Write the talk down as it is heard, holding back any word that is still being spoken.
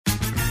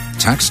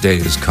Tax day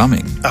is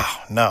coming. Oh,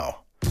 no.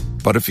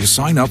 But if you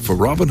sign up for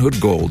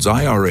Robinhood Gold's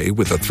IRA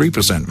with a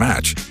 3%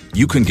 match,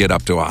 you can get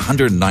up to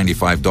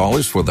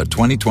 $195 for the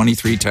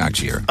 2023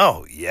 tax year.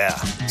 Oh, yeah.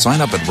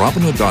 Sign up at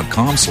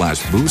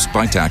Robinhood.com/boost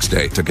by tax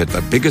day to get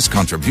the biggest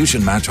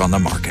contribution match on the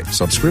market.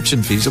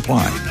 Subscription fees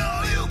apply.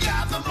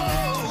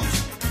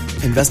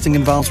 Investing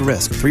involves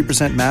risk.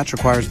 3% match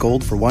requires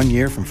gold for 1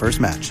 year from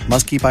first match.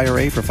 Must keep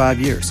IRA for 5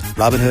 years.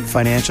 Robinhood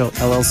Financial,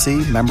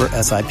 LLC, member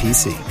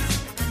SIPC.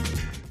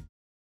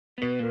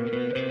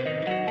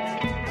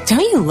 Don't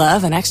you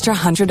love an extra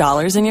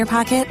 $100 in your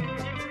pocket?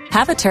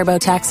 Have a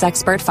TurboTax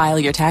expert file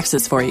your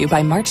taxes for you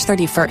by March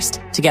 31st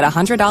to get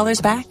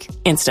 $100 back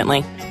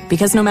instantly.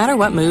 Because no matter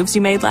what moves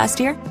you made last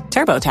year,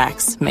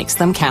 TurboTax makes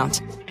them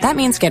count. That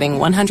means getting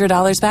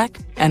 $100 back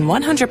and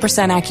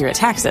 100% accurate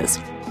taxes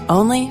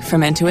only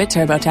from Intuit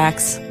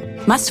TurboTax.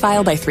 Must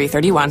file by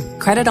 3/31.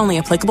 Credit only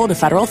applicable to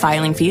federal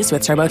filing fees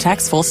with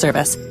TurboTax full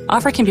service.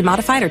 Offer can be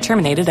modified or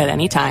terminated at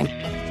any time.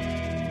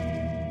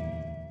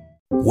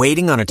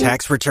 Waiting on a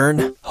tax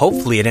return?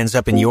 Hopefully it ends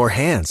up in your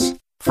hands.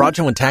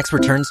 Fraudulent tax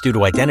returns due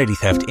to identity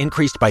theft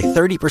increased by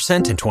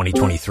 30% in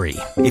 2023.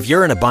 If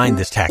you're in a bind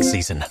this tax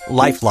season,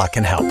 LifeLock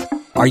can help.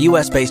 Our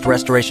U.S.-based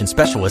restoration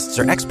specialists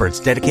are experts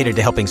dedicated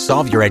to helping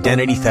solve your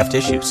identity theft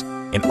issues.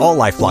 And all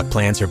LifeLock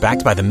plans are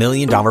backed by the $1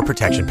 Million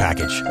Protection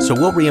Package. So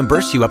we'll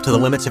reimburse you up to the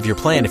limits of your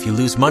plan if you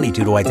lose money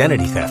due to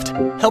identity theft.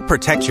 Help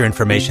protect your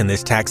information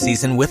this tax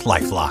season with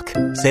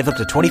LifeLock. Save up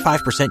to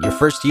 25% your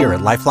first year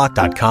at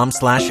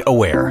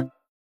LifeLock.com/aware.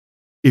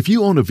 If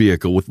you own a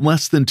vehicle with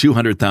less than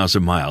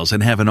 200,000 miles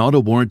and have an auto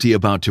warranty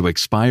about to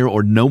expire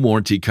or no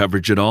warranty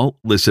coverage at all,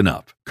 listen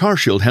up.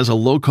 CarShield has a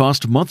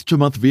low-cost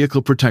month-to-month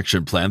vehicle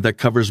protection plan that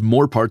covers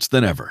more parts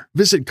than ever.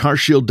 Visit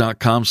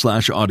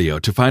carshield.com/audio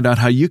to find out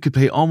how you could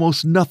pay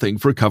almost nothing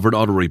for covered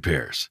auto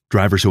repairs.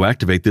 Drivers who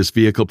activate this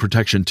vehicle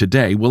protection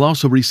today will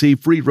also receive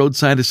free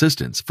roadside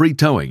assistance, free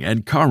towing,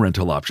 and car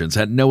rental options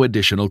at no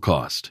additional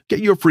cost. Get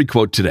your free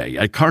quote today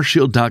at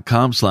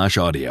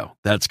carshield.com/audio.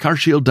 That's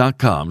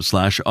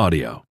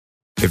carshield.com/audio.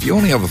 If you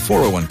only have a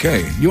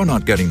 401k, you're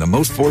not getting the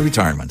most for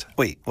retirement.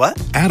 Wait, what?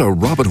 Add a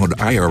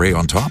Robinhood IRA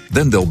on top,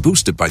 then they'll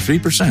boost it by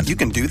 3%. You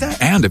can do that?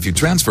 And if you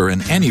transfer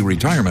in any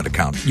retirement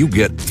account, you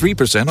get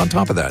 3% on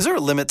top of that. Is there a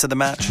limit to the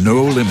match?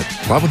 No limit.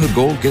 Robinhood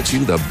Gold gets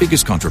you the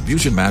biggest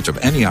contribution match of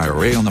any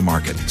IRA on the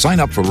market. Sign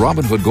up for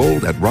Robinhood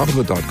Gold at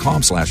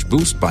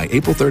Robinhood.com/boost by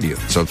April 30th.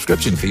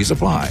 Subscription fees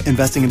apply.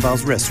 Investing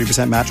involves risk.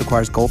 3% match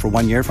requires gold for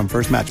 1 year from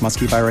first match. Must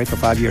keep IRA for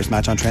 5 years.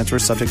 Match on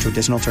transfers subject to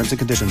additional terms and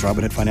conditions.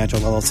 Robinhood Financial,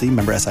 LLC,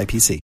 member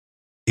SIPC.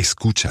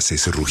 ¿Escuchas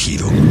ese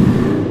rugido?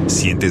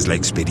 ¿Sientes la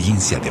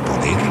experiencia de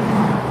poder?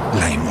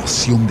 ¿La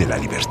emoción de la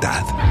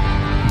libertad?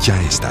 Ya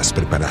estás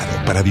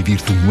preparado para vivir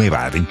tu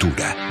nueva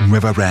aventura.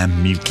 Nueva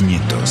Ram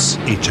 1500,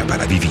 hecha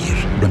para vivir.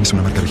 Ram es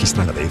una marca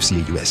registrada de FCA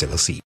US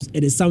LLC.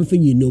 It is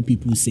something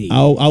people say.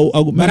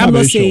 But I'm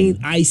not saying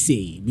I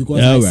say,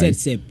 because I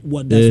said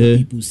what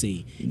people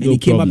say. And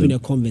it came up in a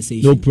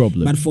conversation. No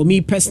problem. But for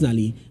me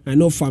personally, I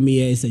know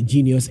Famia is a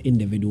genius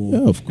individual.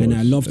 Yeah, of course. And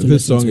I love to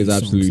this listen song to is his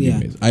absolutely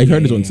songs. amazing. I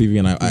heard it on TV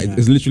and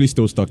it's literally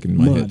still stuck in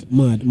my head.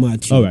 Mad.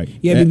 All right.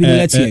 Yeah, baby,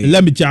 let's hear it.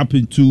 Let me jump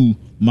into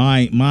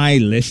my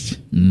list.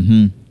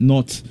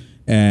 Not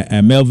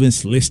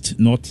Melvin's list,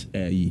 not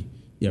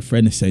your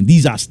friend is saying.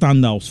 These are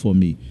standouts for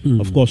me.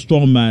 Of course,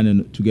 Strongman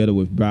and together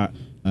with Brother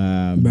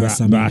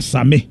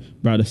Sammy.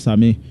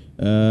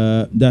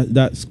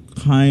 That's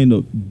kind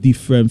of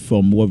different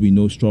from what we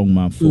know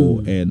Strongman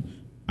for, and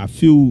I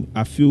feel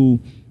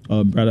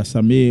Brother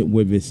Sammy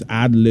with his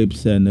ad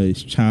libs and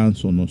his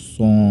chants on the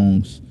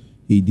songs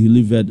he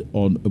delivered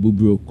on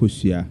Abubro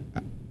Kosia.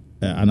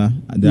 Anna,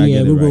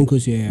 Abubro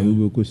Kosia.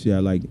 Abubro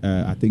Kosia, like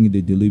I think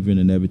the delivery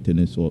and everything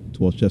it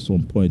was just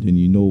on point, and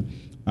you know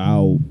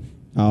how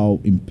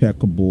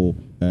impeccable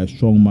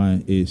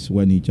Strongman is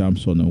when he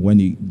jumps on and when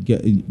he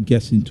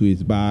gets into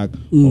his bag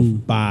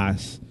of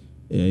bars,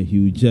 he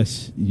will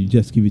just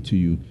give it to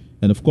you.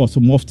 And of course,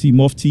 Mufti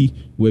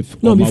with...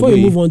 No, before you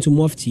move on to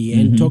Mufti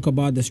and talk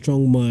about the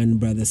strong man,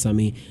 Brother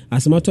Sammy,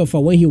 as a matter of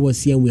fact, when he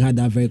was here, we had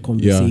that very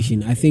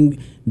conversation. I think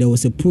there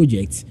was a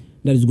project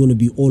that is going to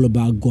be all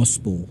about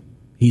gospel.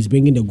 He's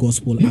bringing the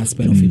gospel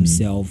aspect of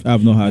himself.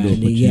 I've not had the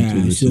opportunity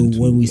to listen so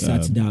when we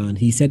sat down,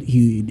 he said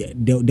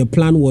the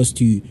plan was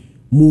to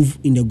move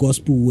in the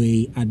gospel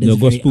way at the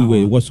gospel hour.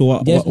 way.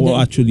 What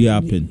actually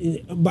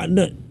happened? But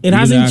it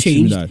hasn't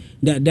changed.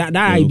 That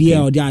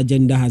idea or the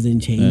agenda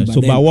hasn't changed.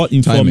 So, but what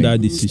informed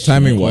that decision?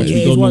 Timing wise,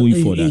 we don't know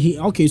him for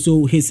that.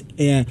 So his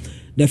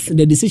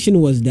the decision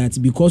was that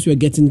because we're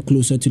getting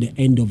closer to the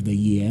end of the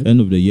year.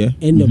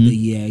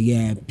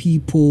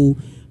 People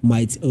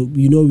might,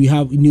 we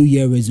have New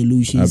Year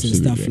resolutions and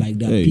stuff like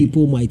that.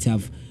 People might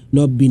have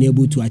not been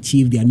able to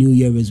achieve their New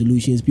Year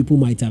resolutions. People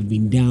might have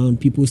been down.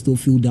 People still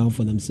feel down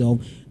for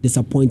themselves,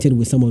 disappointed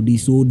with some of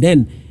these. So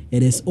then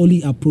it is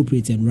only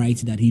appropriate and right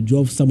that he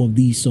drove some of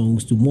these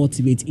songs to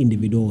motivate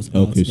individuals.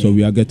 Okay, so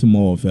we are getting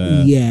more of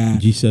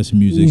Jesus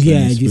music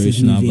and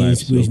inspirational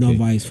vibes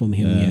vibes from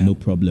him. No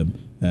problem.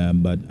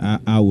 But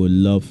I would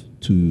love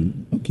to.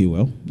 Okay,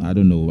 well, I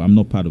don't know. I'm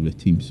not part of the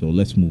team, so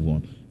let's move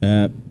on.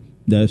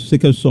 The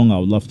second song I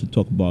would love to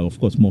talk about, of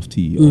course,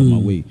 Mufti On My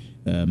Way.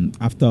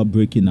 After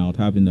breaking out,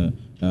 having a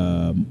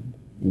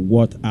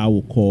what I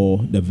would call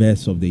the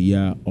verse of the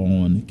year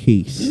on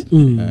Case,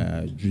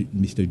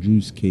 Mr.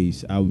 Drew's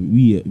Case.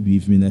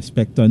 We've been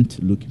expectant,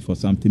 looking for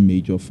something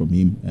major from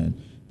him, and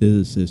this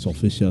is his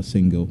official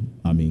single.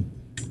 I mean,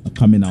 a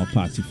coming out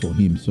party for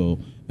him. So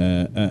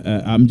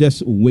I'm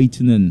just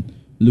waiting and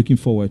looking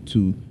forward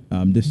to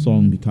this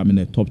song becoming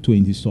a top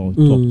 20 song,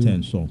 top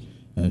 10 song.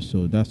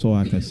 So that's all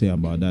I can say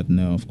about that.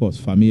 Now, of course,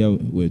 Familiar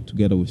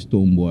together with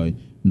Stonebwoy,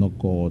 Not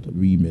God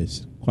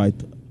remix.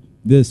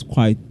 This is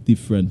quite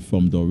different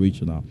from the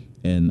original,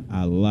 and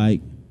I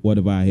like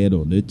whatever I heard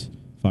on it.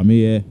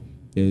 Familiar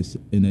is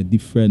in a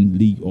different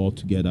league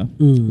altogether.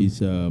 It's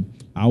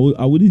I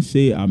wouldn't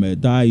say I'm a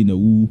die in a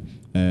woo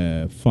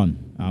fan.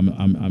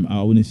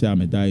 I wouldn't say I'm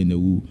a die in a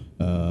woo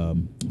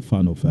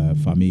fan of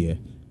Familiar.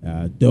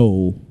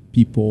 Though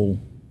people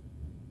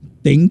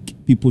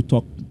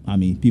talk. I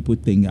mean, people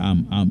think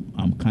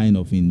I'm kind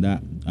of in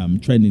that. I'm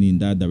trending in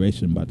that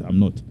direction, but I'm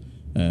not.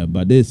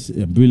 But this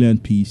a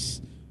brilliant piece,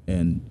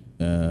 and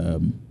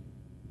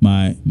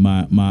my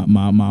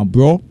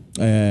bro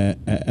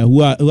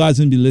who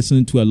hasn't been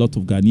listening to a lot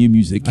of Ghanaian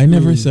music. I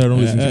never said I don't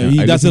listen to.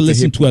 He doesn't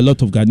listen to a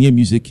lot of Ghanaian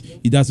music.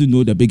 He doesn't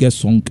know the biggest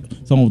song,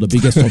 some of the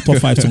biggest top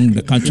 5 songs in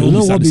the country. You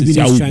know what BB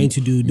is trying to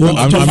do.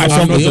 I'm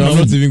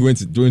not even going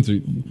to.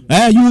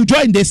 You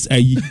join this.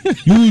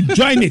 You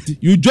join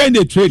it. You join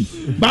the train.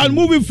 But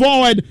moving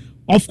forward,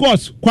 of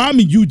course,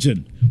 Kwame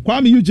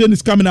Eugene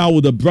is coming out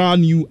with a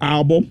brand new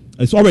album.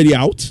 It's already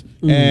out,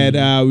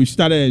 and we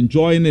started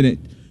enjoying it.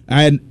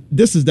 And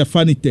this is the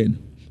funny thing.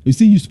 You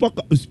see, you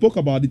spoke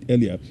about it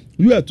earlier.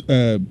 You are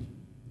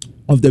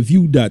of the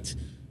view that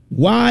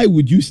why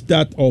would you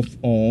start off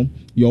on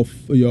your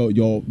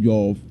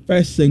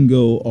first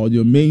single or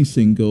your main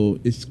single?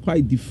 It's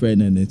quite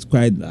different, and it's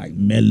quite like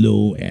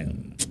mellow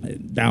and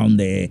down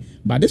there.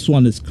 But this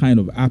one is kind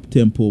of up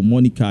tempo.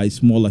 Monica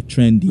is more like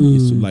trendy.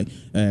 It's like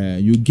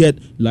you get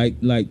like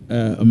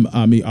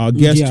I mean, our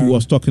guest who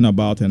was talking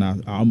about, and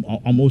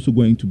I'm also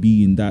going to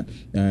be in that.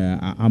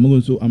 I'm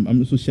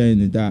also sharing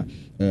in that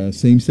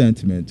same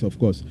sentiment. Of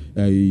course,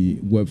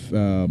 with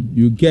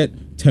you get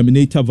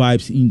Terminator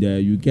vibes in there.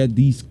 You get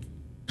these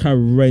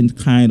current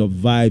kind of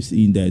vibes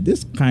in there.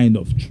 This kind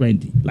of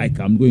trendy. Like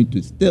I'm going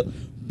to still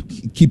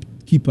keep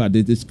at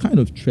it. It's kind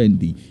of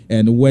trendy,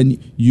 and when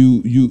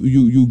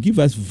you give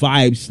us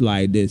vibes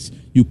like this,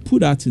 you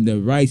put us in the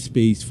right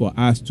space for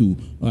us to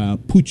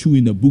put you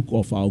in the book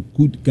of our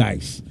good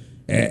guys,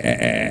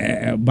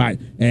 but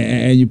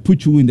and you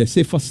put you in the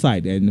safer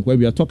side. And when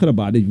we are talking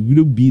about it, you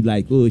will be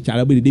like, oh,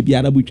 charabudi debi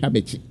arabu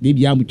chabechi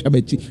debi amu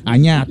chabechi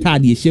anya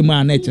atadi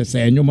shema na chese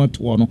enyomo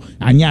to no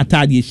anya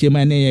atadi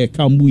shema na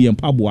kambu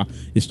yempabwa.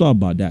 It's not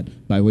about that.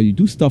 But when you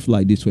do stuff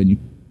like this, when you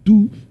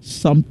do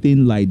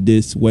something like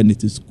this, when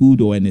it is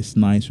good or when it's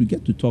nice, we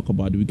get to talk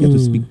about it, we get to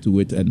speak to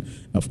it, and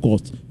of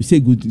course we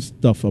say good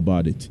stuff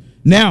about it.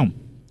 Now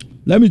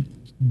let me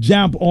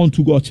jump on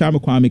to Ochame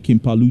Kwame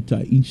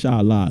Kimpaluta.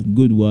 Inshallah,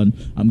 good one.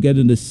 I'm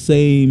getting the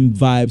same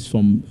vibes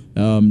from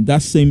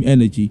that same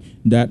energy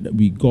that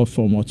we got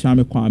from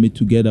Ochame Kwame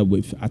together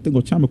with, I think,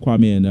 Ochame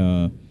Kwame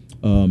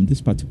and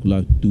this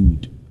particular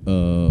dude,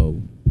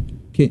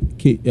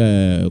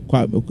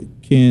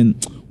 Ken,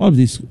 all of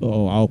these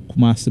our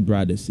Kumasi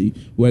brothers. See,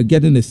 we're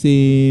getting the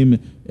same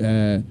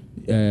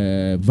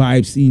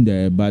vibes in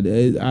there, but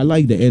I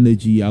like the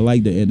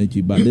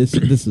energy. But this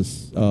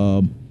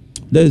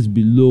is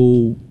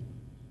below.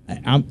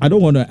 I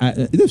don't want to.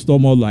 It's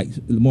more like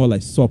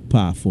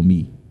subpar for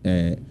me.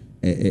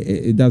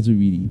 It doesn't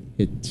really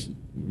hit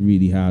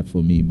really hard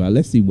for me. But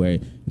let's see where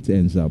it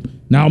ends up.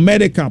 Now,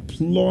 Medica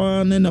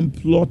planning and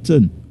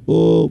plotting.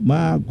 Oh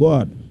my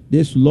God,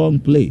 this long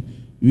play.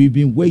 We've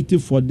been waiting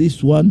for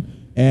this one,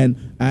 and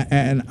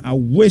I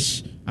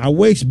wish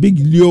Big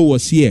Leo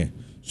was here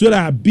so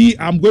that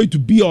I'm going to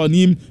be on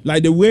him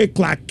like the way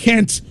Clark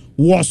Kent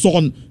was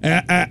on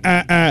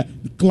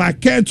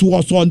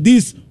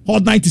this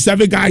Hot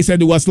 97 guys,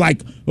 and it was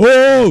like,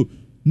 oh,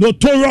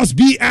 Notorious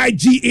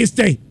B.I.G. is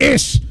the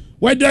ish,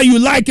 whether you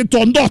like it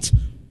or not.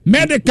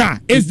 Medica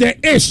is the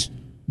ish.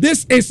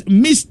 This is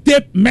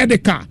Mistake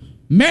Medica.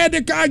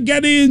 Medica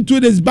getting into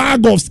this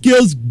bag of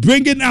skills,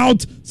 bringing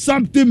out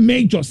something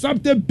major,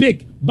 something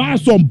big,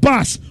 bars on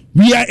bars.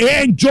 We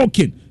ain't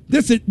joking.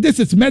 This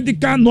is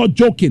Medica not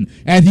joking.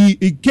 And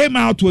he came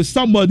out with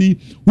somebody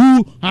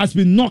who has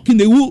been knocking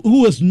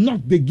who has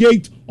knocked the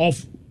gate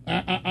of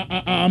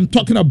I'm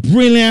talking about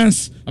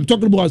brilliance. I'm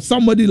talking about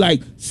somebody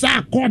like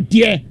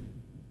Sarkodie.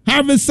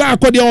 Having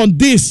Sarkodie on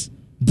this,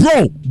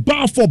 bro,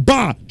 bar for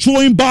bar,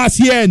 throwing bars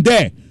here and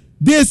there.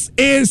 This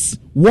is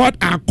what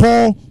I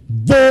call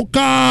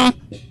vocal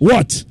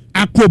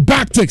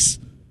acrobatics,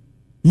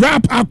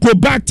 rap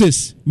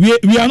acrobatics. We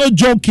are not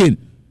joking.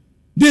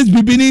 This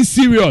be beginning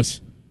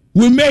serious.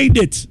 We made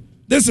it.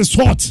 This is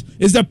hot.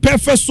 It's the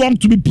perfect song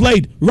to be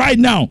played right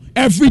now,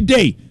 every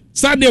day.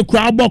 Sunday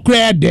crowd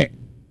there.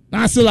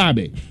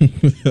 Nasalabe.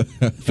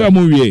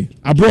 Famuye,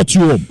 I brought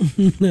you home.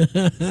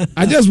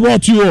 I just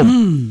brought you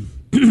home.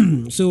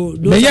 So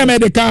the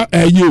medical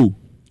you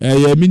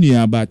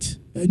minia but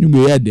you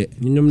may add it.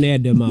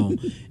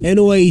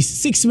 Anyway,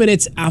 6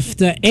 minutes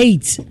after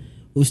 8.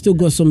 We've still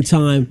got some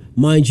time.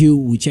 Mind you,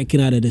 we're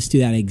checking out at the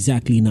studio at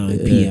exactly 9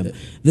 p.m.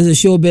 There's a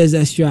Showbiz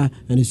Extra,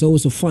 and it's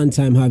always a fun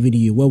time having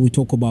you where we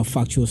talk about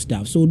factual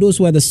stuff. So those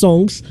were the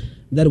songs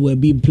that were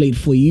being played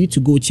for you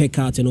to go check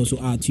out and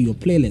also add to your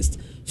playlist.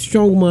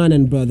 Strongman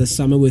and Brother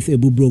Summer with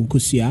Ebu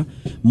Bronkusia,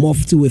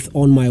 Mofti with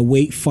On My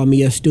Way,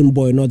 Famia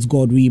Stoneboy Not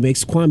God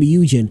remix, Kwame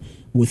Eugene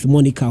with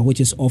Monica, which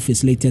is off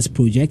his latest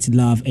project,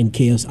 Love and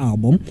Chaos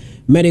album.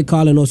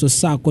 Medical and also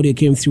Sako, they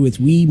came through with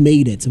We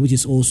Made It, which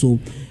is also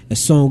a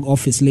song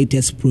off his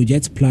latest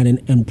project, Planning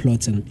and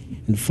Plotting.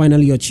 And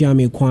finally,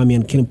 Ochiame Kwame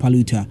and Ken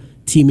Paluta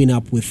teaming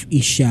up with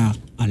Isha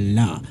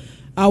Allah.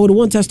 I would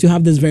want us to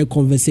have this very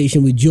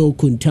conversation with Joe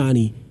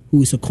Kuntani,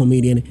 who is a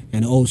comedian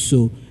and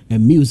also a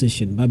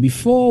musician. But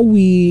before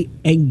we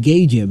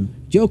engage him,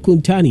 Joe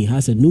Kuntani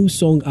has a new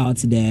song out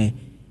there.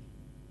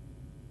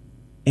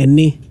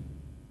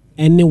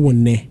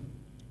 Anyone is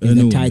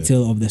the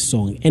title of the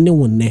song.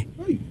 Anyone ne.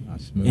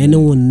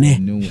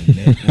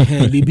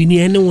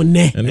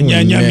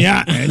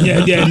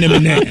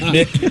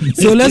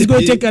 So let's go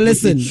take a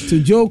listen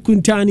to Joe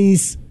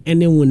Kuntani's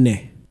Anyone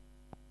ne.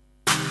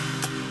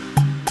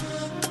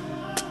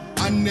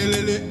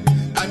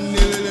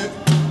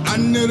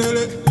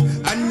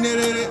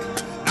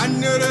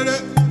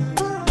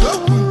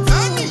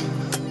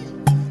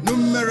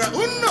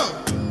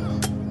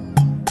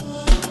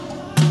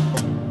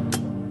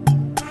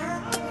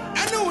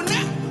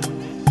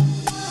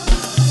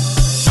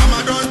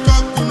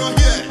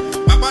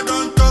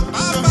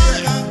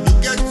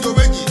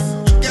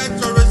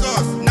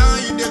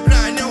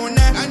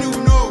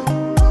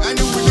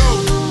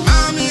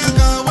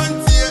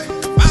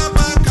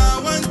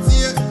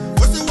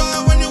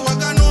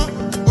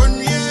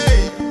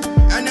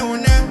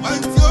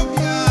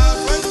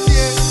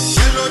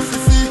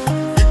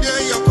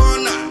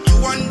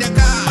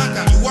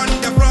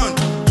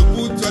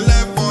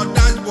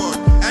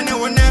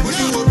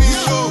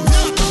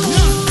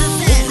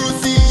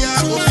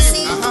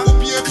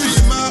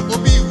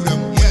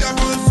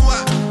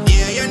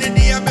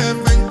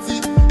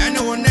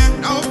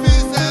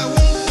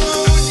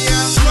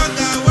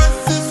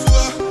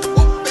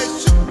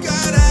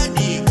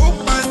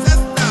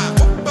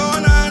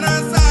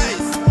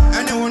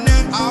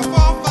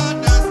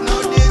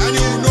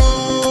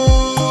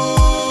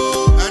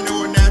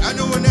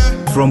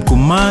 From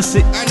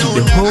Kumasi to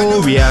the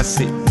whole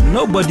Riasi,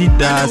 nobody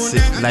does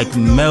it like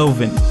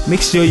Melvin.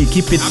 Make sure you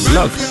keep it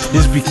locked.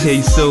 This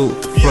BK so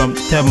from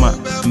Tema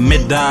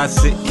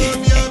Medasi.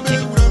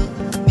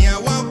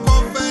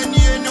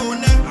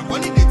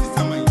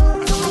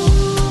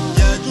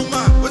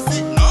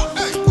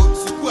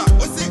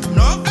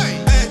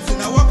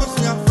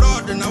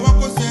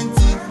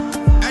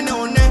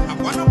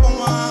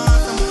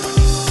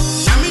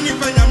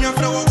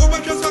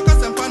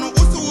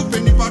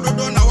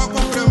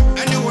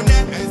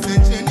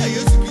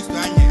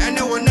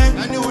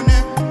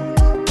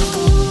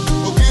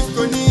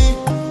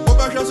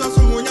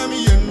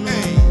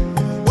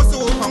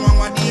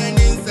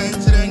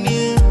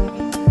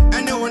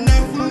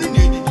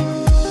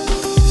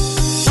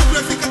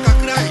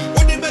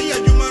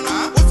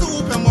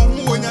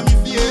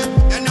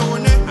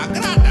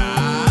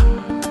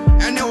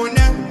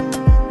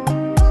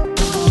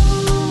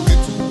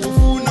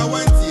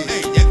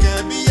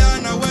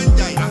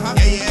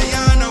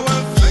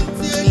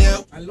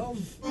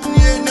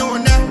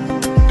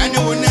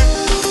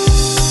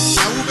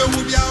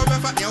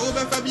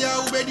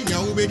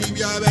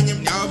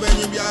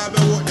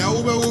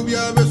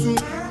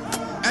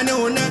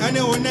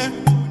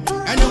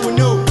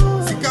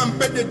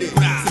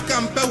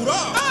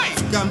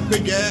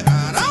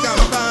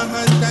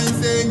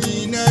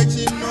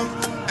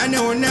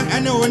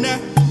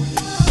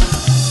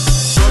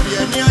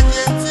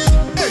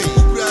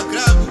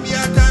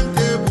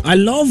 I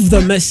love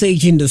the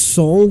message in the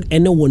song.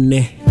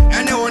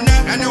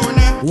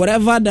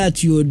 Whatever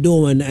that you're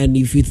doing, and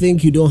if you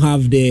think you don't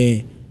have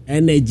the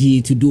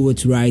energy to do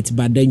it right,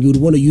 but then you'd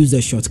want to use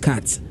the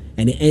shortcut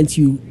and it ends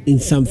you in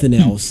something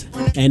else.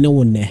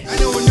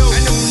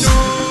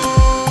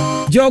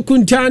 Joe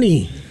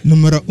Kuntani.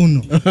 Numero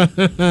uno.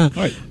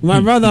 My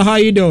brother, how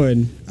you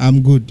doing?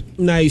 I'm good.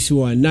 Nice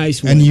one.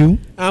 And you?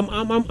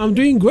 I'm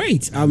doing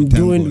great. I'm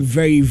doing God.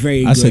 Very,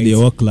 very I great. said they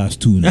were class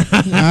too. And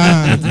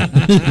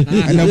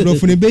I'm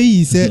from the Bay.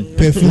 He said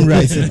perfume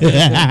rice.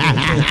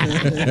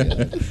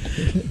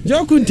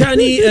 Joe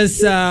Kuntani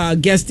is a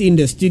guest in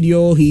the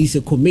studio. He's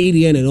a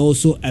comedian and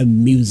also a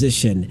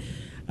musician.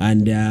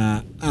 And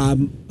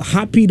I'm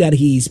happy that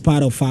he's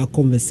part of our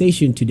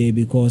conversation today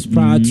because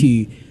prior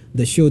to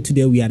the show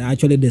today, we had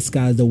actually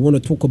discussed that we want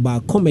to talk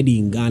about comedy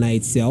in Ghana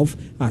itself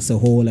as a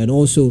whole. And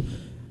also,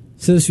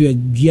 since we are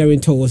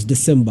gearing towards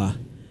December,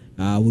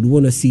 we'd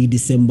want to see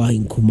December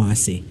in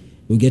Kumasi.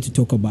 We'll get to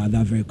talk about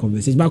that very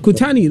conversation. But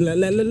Kuntani,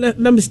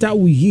 let me start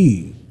with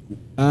you.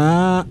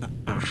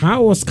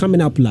 How was coming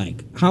up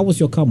like? How was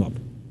your come up?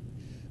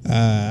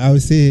 I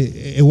would say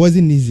it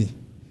wasn't easy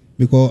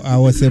because I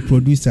was a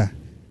producer.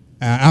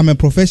 I'm a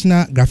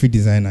professional graphic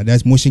designer.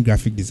 That's motion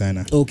graphic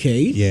designer.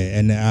 Okay. Yeah,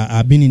 and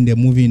I've been in the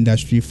movie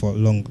industry for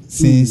long,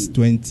 since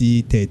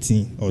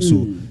 2013 or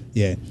so.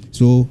 Yeah.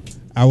 So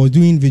I was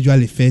doing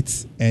visual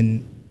effects,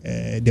 and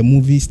the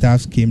movie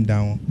staff came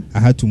down. I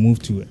had to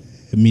move to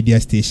a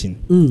media station.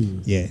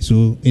 Yeah.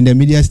 So in the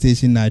media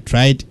station, I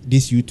tried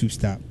this YouTube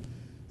stuff.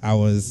 I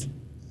was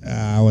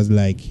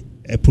like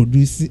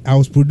producing. I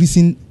was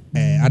producing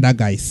other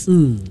guys.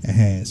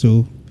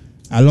 So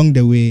along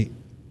the way,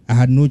 I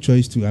had no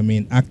choice to,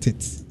 act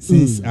it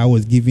since I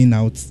was giving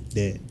out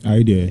the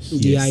ideas.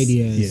 The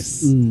ideas.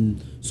 Yes.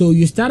 So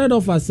you started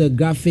off as a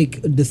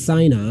graphic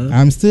designer.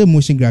 I'm still a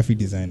motion graphic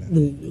designer.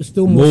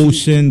 Still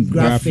motion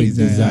graphic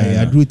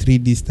designer. I do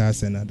 3D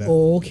stars and other.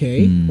 Oh,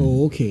 okay.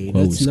 Okay.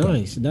 That's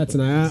nice. That's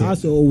nice. I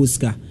also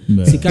Owiska.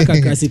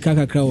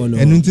 Sikaka ono.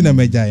 Enunti na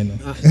meja ino.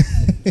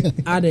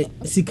 Ade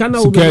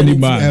sikana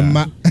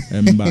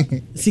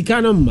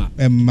Sikana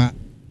Emma.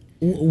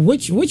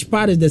 Which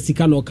part is the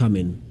sikano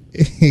coming?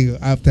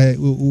 After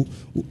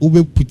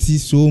Ube putti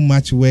so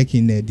much work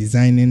in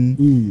designing,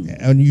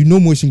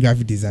 and motion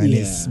graphic design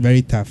is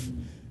very tough,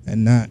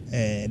 and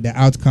the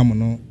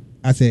outcome,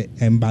 as a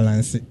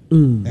imbalance.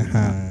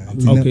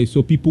 Okay,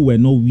 so people were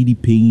not really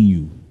paying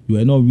you. You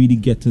were not really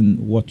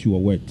getting what you were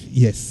worth.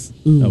 Yes.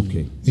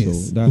 Okay.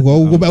 Yes. So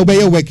that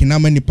you're working how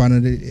many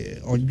panel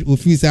or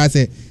if you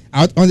say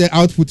out on the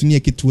output near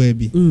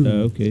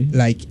okay.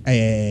 Like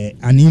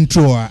an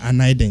intro or an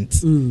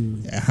ident.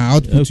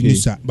 Output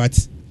user,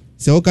 but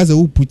so because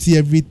who put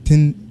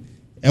everything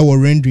our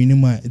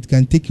rendering it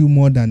can take you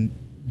more than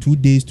 2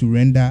 days to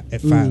render a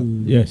file.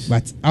 Yes.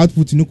 But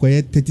output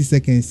 30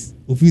 seconds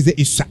of user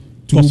is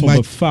too much. Of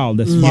the file,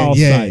 the file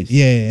size.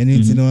 Yeah, and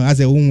it's as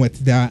a one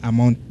with that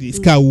amount it's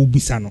will be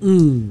sano.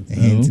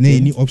 And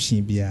any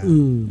option be.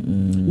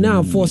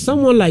 Now for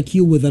someone like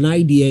you with an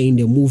idea in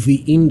the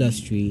movie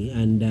industry,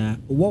 and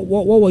what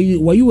were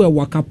you a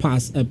waka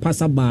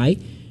passerby?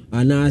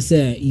 And I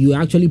said you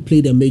actually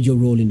played a major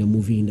role in the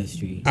movie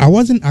industry. I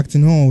wasn't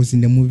acting when I was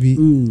in the movie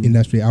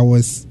industry. I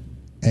was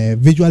a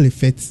visual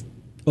effects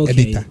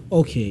editor.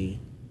 Okay.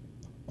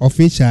 Of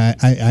which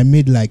I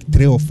made like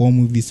 3 or 4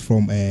 movies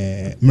from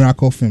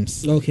Miracle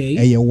Films. Okay.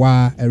 And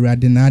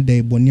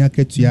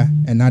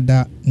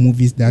other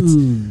movies that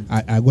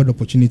I got the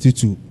opportunity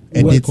to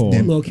edit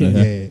them.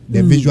 Okay.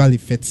 The visual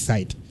effects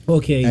side.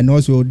 Okay. And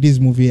also this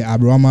movie,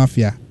 Abraham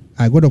Mafia,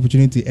 I got the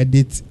opportunity to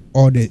edit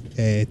all the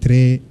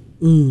 3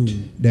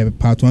 the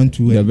part 1,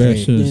 2, the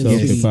versions of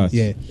the part.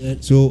 Yeah.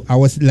 So I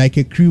was like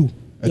a crew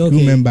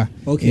member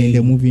in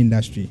the movie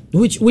industry.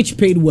 Which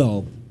paid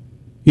well.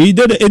 It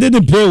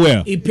didn't pay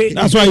well.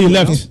 That's why he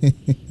left.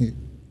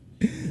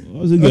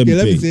 Let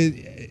me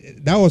say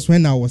that was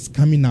when I was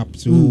coming up,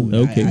 so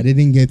I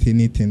didn't get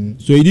anything.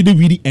 So you didn't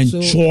really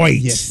enjoy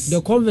it. Yes.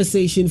 The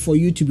conversation for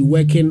you to be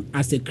working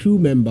as a crew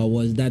member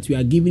was that we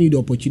are giving you the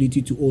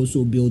opportunity to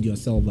also build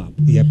yourself up.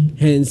 Yep.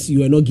 Hence,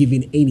 you are not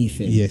given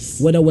anything.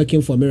 Yes. Whether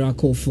working for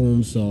Miracle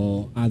Films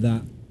or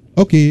other.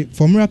 Okay,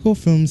 for Miracle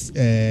Films,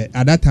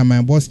 at that time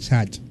my boss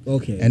charged.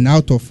 Okay. And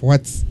out of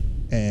what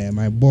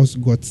my boss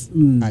got,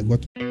 I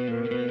got.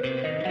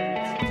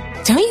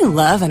 Don't you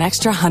love an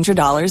extra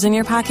 $100 in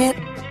your pocket?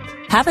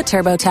 Have a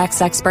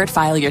TurboTax expert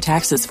file your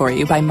taxes for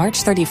you by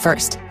March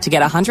 31st to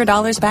get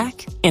 $100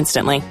 back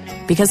instantly.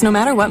 Because no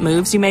matter what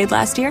moves you made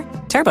last year,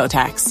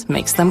 TurboTax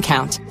makes them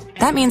count.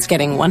 That means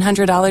getting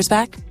 $100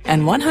 back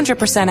and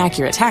 100%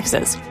 accurate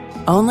taxes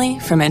only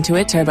from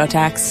Intuit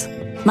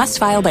TurboTax. Must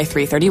file by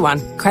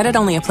 3/31. Credit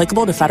only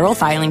applicable to federal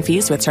filing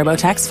fees with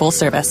TurboTax full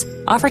service.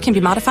 Offer can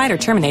be modified or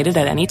terminated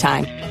at any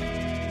time.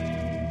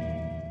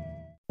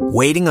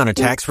 Waiting on a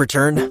tax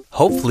return?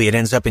 Hopefully it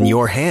ends up in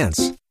your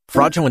hands.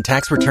 Fraudulent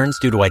tax returns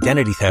due to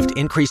identity theft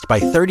increased by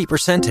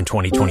 30% in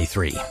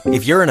 2023.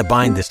 If you're in a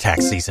bind this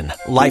tax season,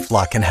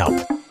 LifeLock can help.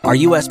 Our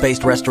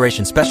U.S.-based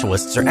restoration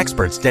specialists are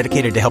experts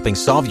dedicated to helping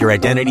solve your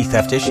identity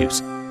theft issues.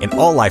 And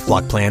all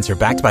LifeLock plans are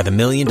backed by the $1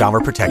 Million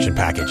Protection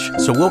Package.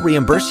 So we'll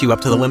reimburse you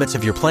up to the limits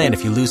of your plan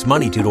if you lose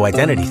money due to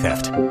identity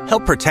theft.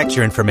 Help protect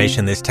your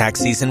information this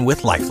tax season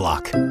with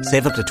LifeLock.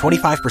 Save up to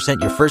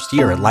 25% your first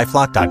year at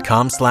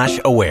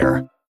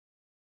LifeLock.com/aware.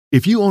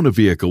 If you own a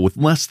vehicle with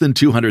less than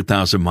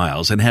 200,000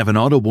 miles and have an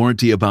auto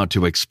warranty about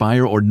to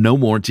expire or no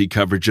warranty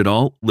coverage at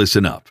all,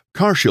 listen up.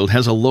 CarShield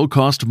has a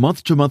low-cost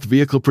month-to-month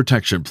vehicle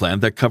protection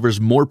plan that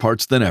covers more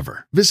parts than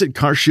ever. Visit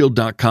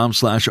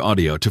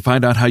carshield.com/audio to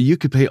find out how you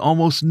could pay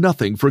almost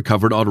nothing for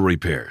covered auto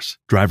repairs.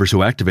 Drivers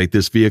who activate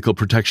this vehicle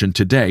protection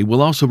today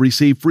will also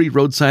receive free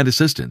roadside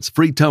assistance,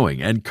 free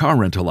towing, and car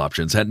rental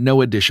options at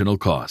no additional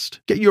cost.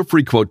 Get your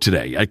free quote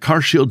today at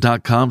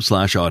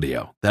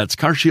carshield.com/audio. That's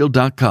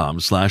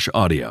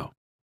carshield.com/audio.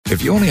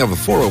 If you only have a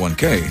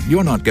 401k,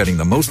 you're not getting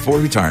the most for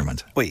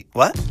retirement. Wait,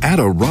 what? Add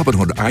a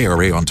Robinhood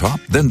IRA on top,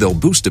 then they'll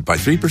boost it by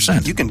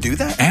 3%. You can do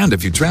that? And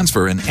if you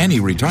transfer in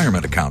any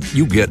retirement account,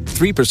 you get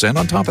 3%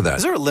 on top of that.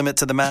 Is there a limit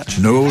to the match?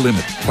 No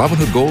limit.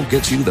 Robinhood Gold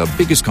gets you the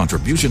biggest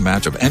contribution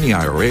match of any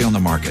IRA on the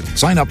market.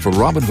 Sign up for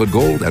Robinhood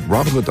Gold at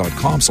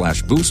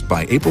Robinhood.com/boost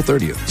by April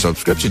 30th.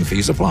 Subscription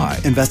fees apply.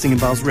 Investing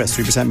involves risk.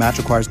 3% match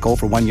requires gold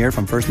for 1 year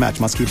from first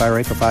match. Must keep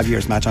IRA for 5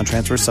 years. Match on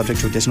transfers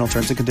subject to additional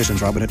terms and conditions.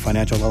 Robinhood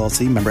Financial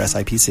LLC, member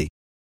SIPC.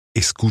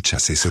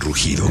 ¿Escuchas ese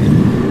rugido?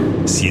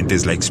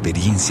 ¿Sientes la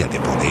experiencia de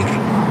poder?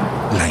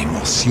 ¿La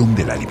emoción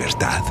de la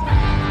libertad?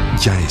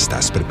 Ya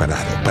estás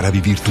preparado para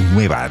vivir tu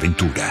nueva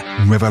aventura.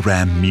 Nueva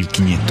Ram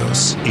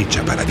 1500,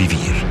 hecha para vivir.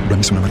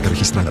 Ram es una marca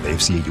registrada de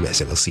FCA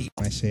US LLC.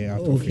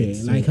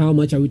 Okay, like how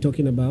much are we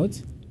talking about?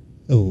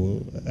 Oh,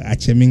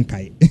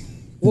 Acheminkai.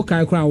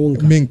 Okay,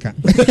 Minka.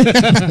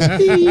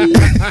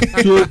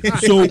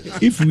 So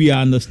if we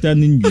are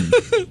understanding you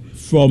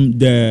from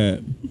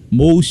the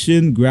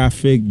motion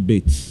graphic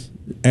bits,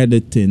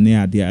 editing,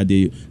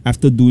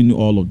 after doing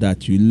all of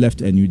that, you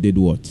left and you did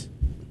what?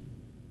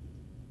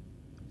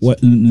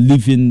 What,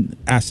 living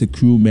as a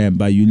crew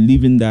member, you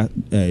living that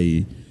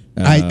I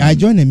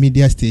joined a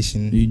media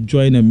station. You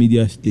joined a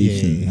media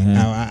station.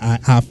 Yeah.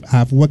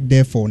 I've worked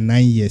there for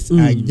 9 years.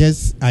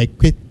 I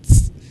quit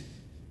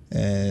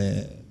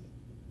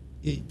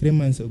 3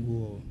 months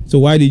ago. So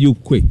why did you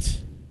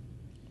quit?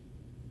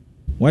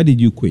 Why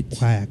did you quit?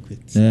 Why I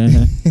quit?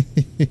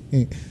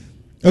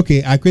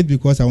 Okay, I quit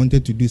because I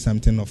wanted to do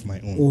something of my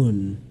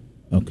own.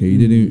 Okay,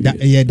 you didn't.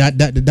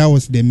 That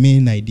was the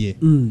main idea.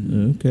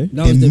 Okay,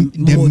 that was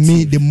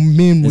the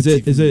main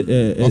motive is it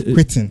of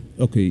quitting.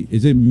 Okay,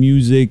 is it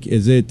music?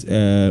 Is it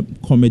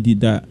comedy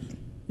that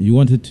you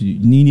wanted to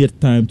needed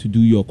time to do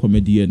your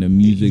comedy and the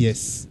music?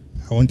 Yes,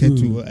 I wanted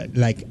to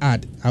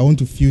add. I want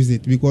to fuse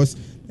it because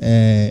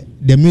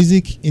the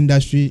music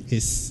industry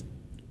is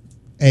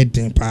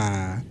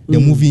the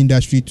movie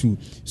industry too.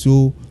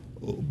 So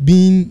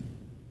being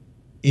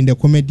in the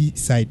comedy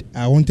side,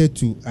 I wanted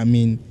to,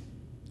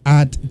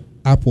 add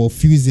up or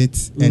fuse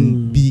it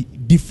and be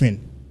different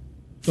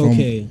from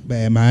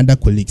my other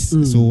colleagues.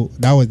 So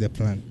that was the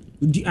plan.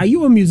 Are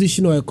you a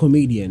musician or a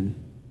comedian?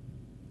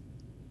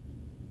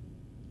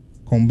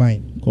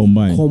 Combined.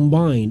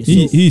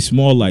 So he's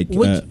more like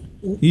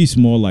he's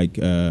more like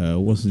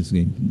what's his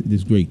name?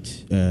 This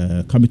great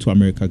Coming to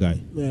America guy.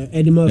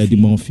 Eddie Murphy. Eddie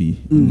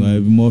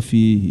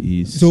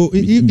Murphy is. So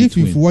if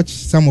you've watched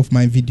some of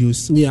my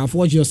videos, I've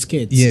watched your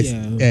skits. Yes.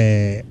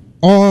 Yeah.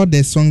 All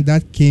the song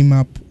that came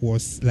up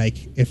was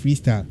like a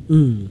freestyle.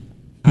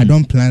 I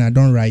don't plan. I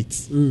don't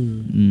write.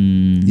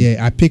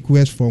 Yeah, I pick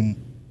words from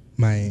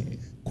my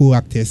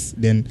co-actors.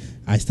 Then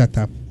I start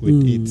up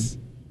with it.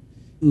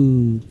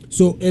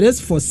 So it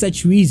is for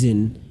such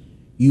reason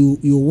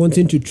you're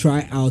wanting to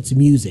try out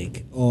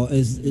music, or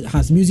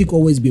has music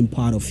always been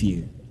part of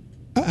you?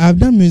 I've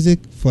done music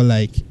for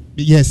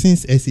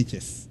since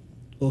SHS.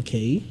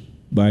 Okay.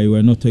 But you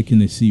were not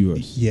taking it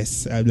serious.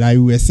 Yes, we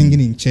were singing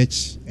in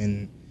church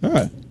and.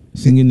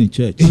 Singing in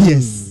church.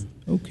 Yes.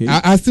 Okay.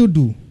 I still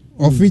do.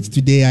 Of which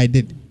today I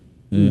did.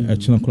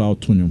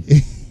 Performance.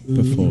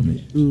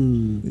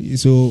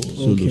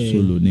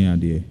 Solo near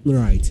there.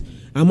 Right.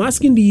 I'm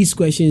asking these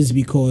questions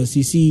because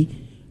you see,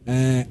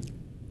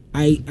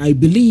 I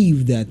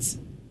believe that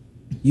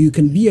you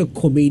can be a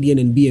comedian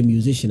and be a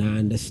musician. I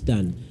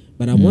understand,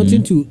 but I'm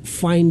wanting to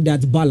find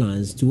that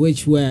balance to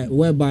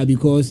whereby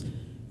because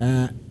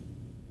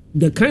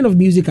the kind of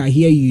music I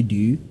hear you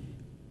do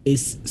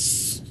is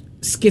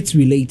skits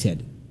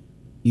related.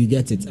 You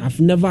get it. I've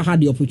never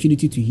had the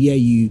opportunity to hear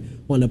you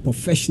on a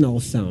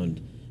professional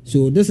sound.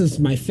 So this is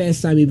my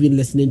first time even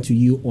listening to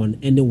you on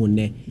anyone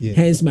there. Yeah.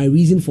 Hence my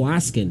reason for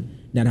asking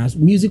that has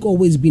music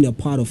always been a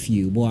part of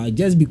you, but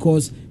just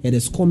because it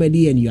is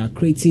comedy and you are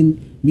creating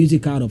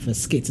music out of a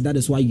skit, that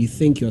is why you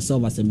think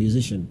yourself as a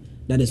musician.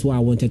 That is why I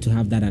wanted to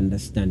have that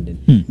understanding.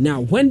 Now,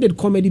 when did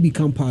comedy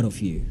become part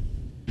of you?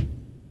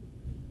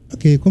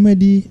 Okay,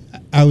 comedy,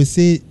 I would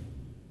say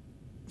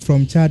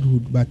from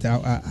childhood, but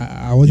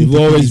I wasn't. You've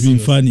always been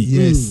funny.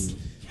 Yes.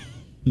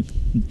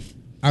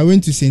 I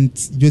went to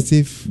St.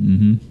 Joseph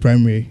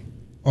Primary.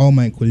 All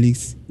my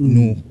colleagues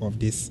know of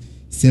this.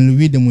 St.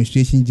 Louis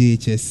Demonstration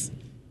JHS,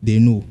 they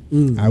know.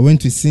 I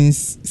went to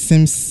Sims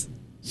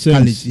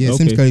College. Yeah,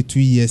 Sims College 2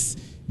 years.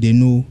 They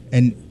know.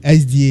 And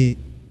SDA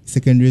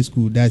Secondary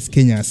School, that's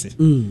Kenya.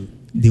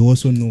 They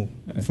also know.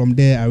 From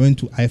there, I went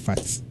to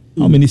IFAT.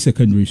 How many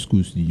secondary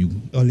schools do you?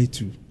 Only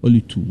 2. Only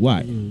 2.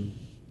 Why?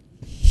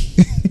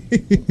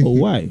 Oh,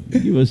 why?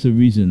 Give us a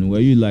reason. Were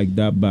you like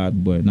that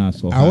bad boy? Not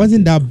so. I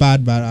wasn't that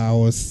bad, but I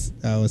was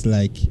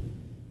like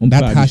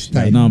that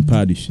hashtag. Now I'm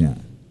Padish.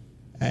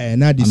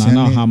 And I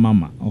know how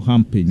mama or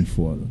how paying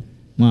for.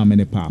 Mama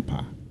and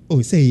papa.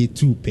 Oh, say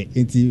 2 pay.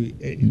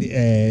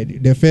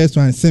 The first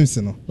one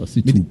Simpson. Was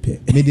it 2 pay?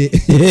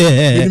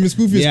 The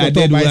school fees I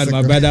did one.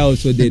 My brother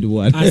also did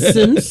one. As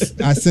Sims.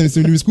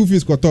 The school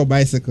fees got a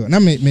bicycle. Now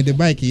me the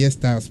bike yes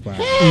stars pa.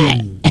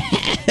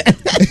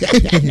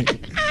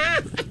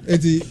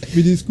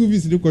 with the school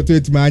fees look to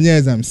it my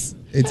exams.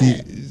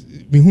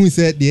 Me who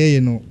said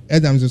the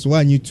exams is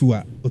one you two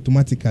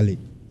automatically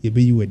you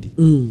be ready.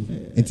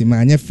 It's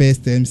my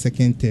first term,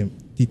 second term.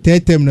 The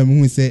third term no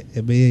who say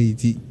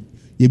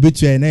you be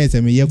try nice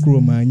and me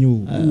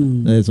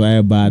that's why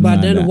I bad.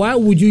 But then why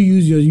would you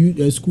use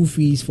your school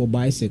fees for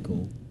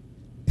bicycle?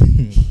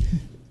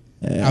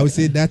 I would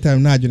say that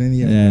time not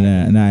doing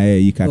any.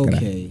 You can't.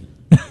 Okay.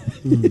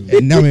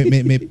 And now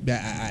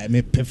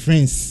me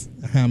preference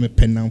me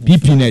pen now.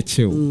 People net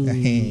chill.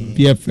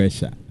 Peer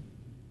pressure.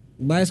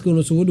 Bicycle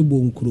no so what do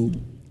bone crow?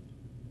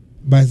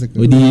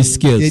 Bicycle. With the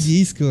skills.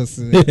 The skills.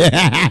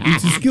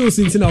 It's skills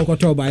into now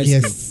control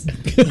bicycle. Yes.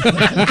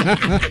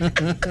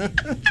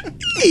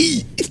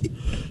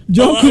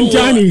 Joe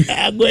Kuntani.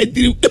 I'm going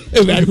through.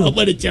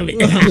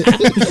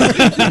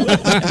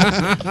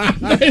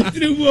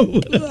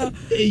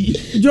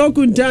 Joe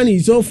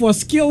Kuntani. So for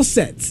skill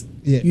sets,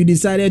 you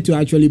decided to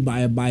actually buy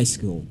a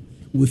bicycle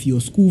with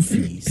your school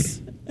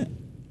fees.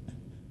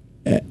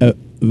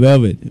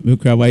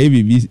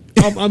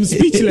 I'm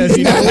speechless.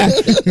 You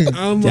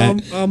know,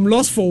 I'm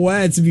lost for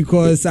words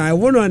because I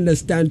want to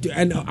understand.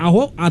 And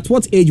at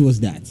what age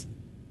was that?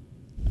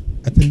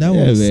 I think that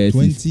was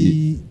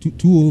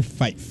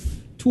 205.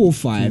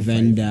 205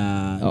 and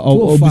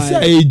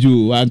 205. Age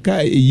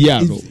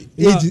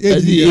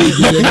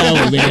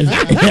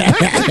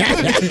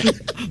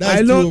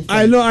I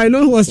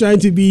know he was trying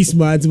to be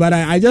smart, but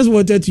I just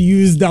wanted to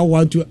use that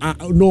one to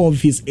know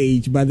of his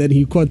age. But then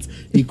he caught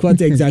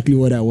exactly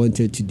what I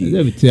wanted to do.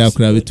 Let me tell you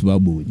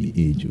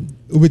age.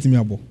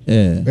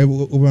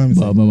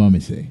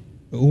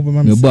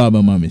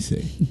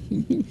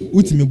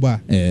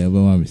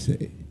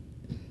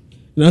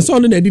 Now, so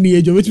on the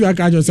age of which we are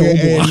catching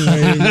ourselves.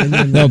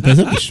 No,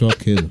 person is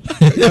shocking.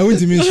 I want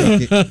to mean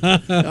shocking.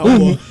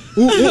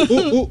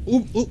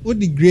 What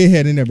the grey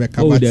hair in the back?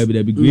 Oh, there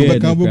be grey hair.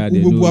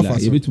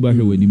 You be too bad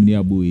when you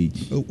near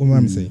age. So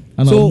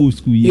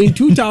in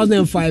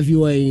 2005,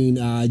 you were in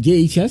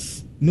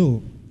JHS.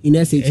 No, in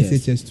SHS.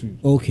 SHS2.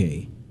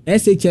 Okay.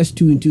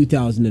 SHS2 in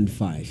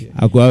 2005.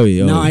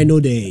 Now I know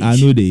the age. I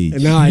know the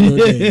age. Now I know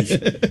the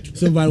age.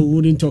 So, but we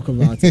wouldn't talk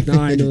about it.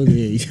 Now I know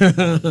the age.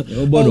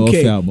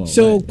 Okay.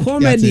 So,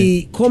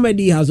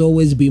 comedy has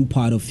always been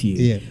part of you.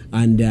 Yeah.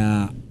 And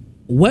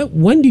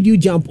when did you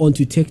jump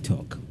onto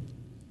TikTok?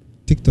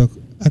 TikTok,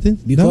 I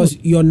think because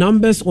your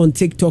numbers on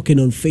TikTok and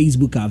on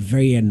Facebook are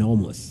very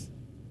enormous.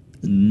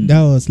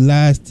 That was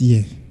last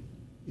year.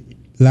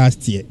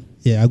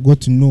 Yeah, I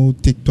got to know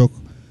TikTok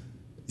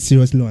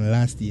seriously on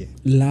last year.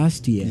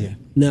 Yeah.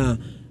 Now,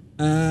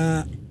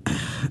 I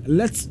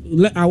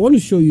want to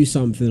show you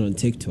something on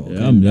TikTok.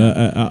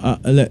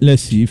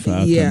 Let's see if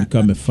I can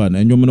become a fan.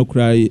 And you're gonna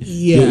cry.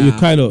 You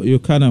kind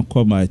of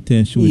caught my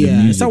attention with the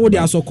music. So what they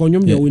are so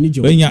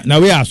now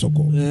we are so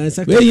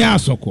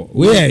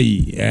where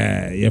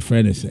your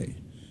friend is saying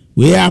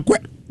we are.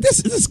 This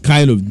is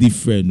kind of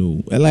different.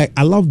 No,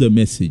 I love the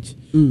message.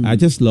 I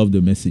just love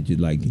the message.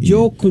 Like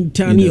Joe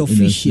Kuntani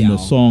official in a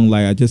song.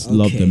 Like I just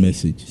love the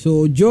message.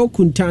 So Joe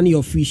Kuntani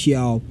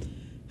official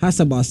has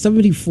about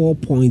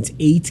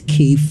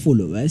 74.8k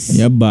followers.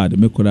 Yeah, bad.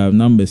 Me could have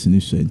numbers in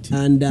this 20.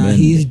 And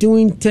he's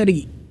doing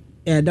 30.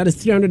 That is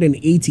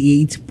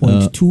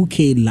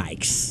 388.2k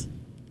likes.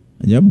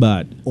 Yeah,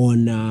 bad.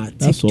 On TikTok.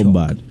 That's so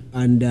bad.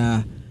 And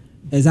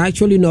it's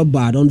actually not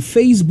bad. On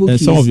Facebook,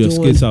 and some of your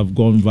skits have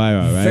gone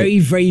viral, right? Very,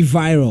 very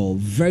viral.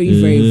 Very,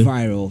 very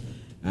viral.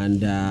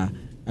 And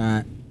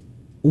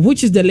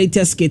which is the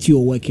latest skit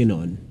you're working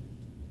on?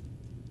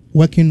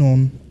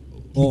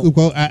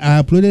 Because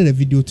I uploaded a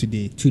video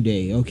today.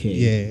 Okay.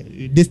 Yeah.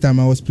 This time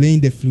I was playing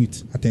the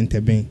flute at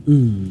Entebbe.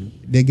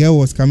 The girl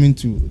was coming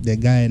to the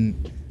guy and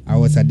I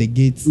was at the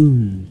gates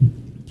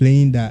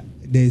playing that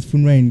there's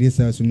funeral in this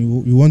house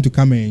and you want to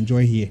come and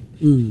enjoy here.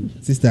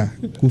 Sister,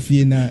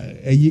 Kofi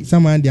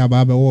someone the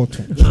Ababa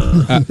water.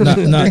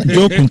 Now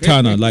Joe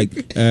Kuntani,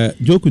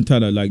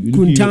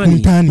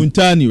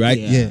 Kuntani, right?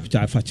 Yeah.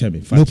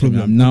 No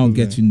problem. I'm now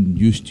getting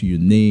used to your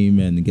name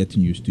and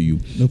getting used to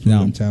you. No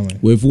problem. Now,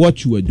 with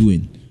what you were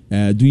doing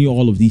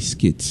all of these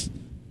skits,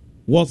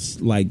 what's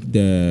like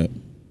the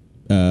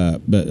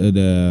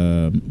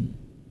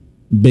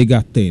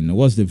bigger thing?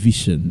 What's the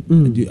vision?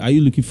 Are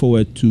you looking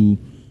forward to,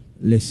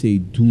 let's say,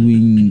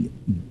 doing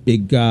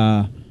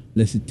bigger,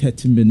 let's say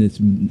 30 minutes,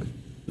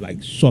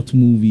 like short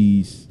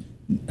movies,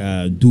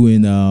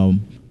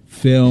 doing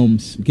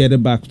films,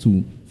 getting back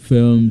to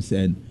films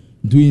and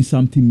doing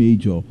something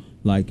major,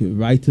 like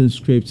writing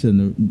scripts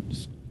and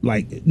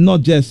like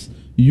not just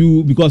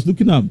you, because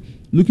looking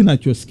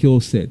at your skill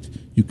set,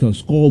 you can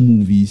score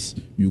movies,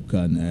 you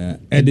can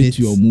edit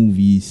your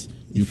movies,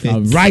 you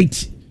can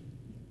write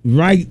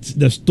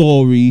the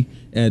story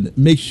and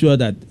make sure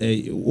that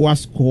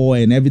what's score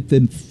and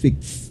everything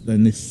fixed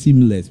and it's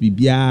seamless.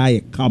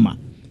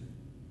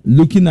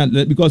 Looking at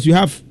that, because you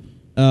have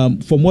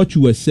from what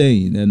you were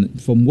saying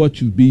and from what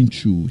you've been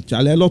through,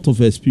 Charlie, a lot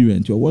of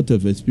experience. Your wealth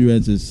of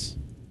experience is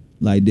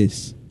like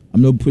this.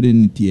 I'm not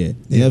putting it here.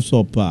 Yes,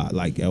 up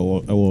like I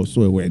was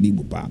so aware.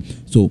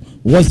 So,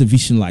 what's the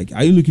vision like?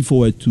 Are you looking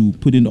forward to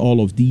putting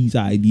all of these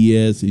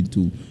ideas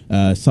into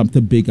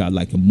something bigger,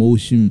 like a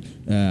motion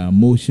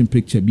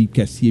picture?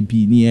 Because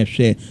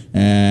share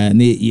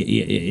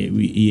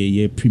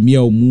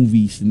premiere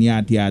movies.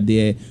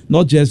 They're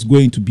not just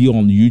going to be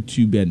on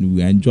YouTube and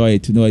we enjoy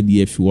it. No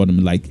idea if you want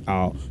them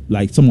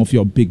like some of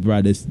your big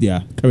brothers they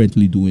are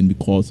currently doing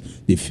because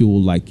they feel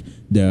like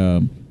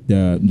the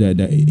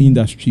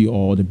industry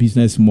or the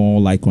business more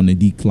like on a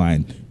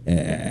decline,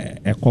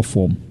 eco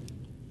form.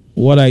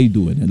 What are you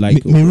doing?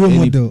 Like my role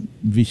model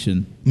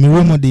vision. My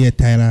role model is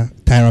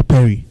Tyra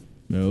Perry.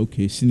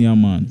 Okay, senior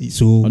man.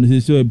 So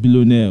a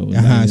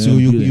billionaire. So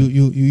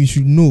you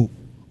should know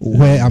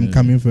where I'm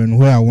coming from and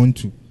where I want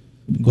to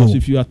because go.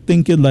 If you are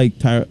thinking like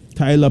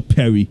Tyler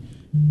Perry,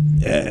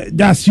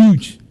 that's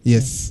huge.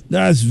 Yes,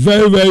 that's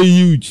very, very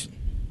huge.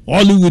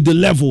 Hollywood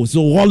level.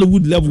 So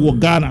Hollywood level of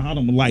Ghana, how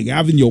them like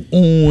having your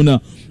own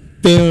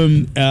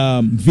film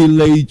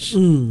village,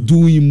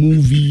 doing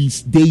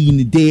movies day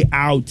in day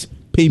out,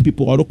 paying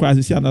people. Other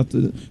crisis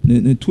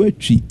that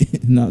Twitchy.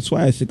 That's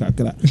why I say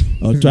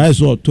try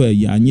so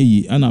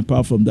and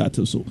apart from that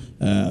also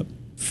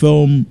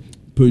film.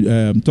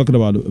 Talking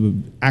about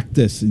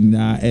actors in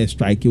air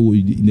strike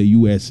in the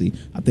USA.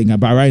 I think,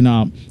 but right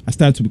now I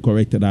stand to be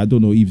corrected. I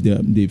don't know if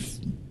they've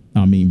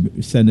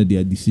sent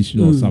their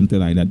decision or something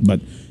like that.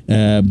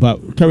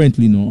 But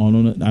currently,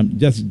 no. I'm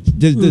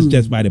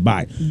just by the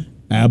by.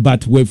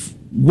 But with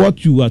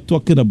what you are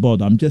talking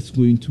about, I'm just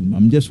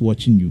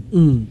watching you.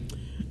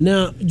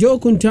 Now, Joe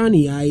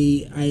Kuntani,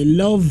 I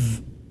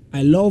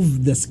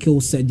love the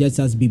skill set just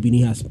as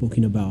Bibini has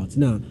spoken about.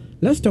 Now,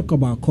 let's talk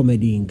about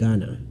comedy in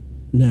Ghana.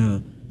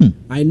 Now,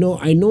 I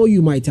know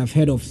you might have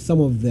heard of some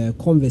of the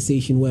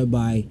conversation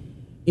whereby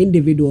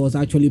individuals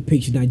actually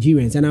pitch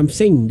Nigerians, and I'm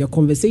saying the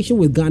conversation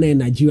with Ghana and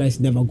Nigeria is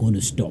never going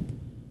to stop.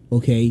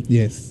 Okay.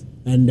 Yes.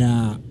 And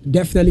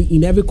definitely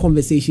in every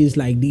conversations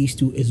like these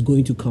two is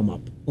going to come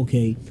up.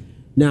 Okay.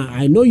 Now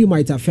I know you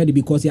might have heard it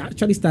because it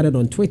actually started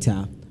on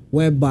Twitter,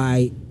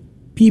 whereby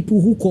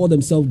people who call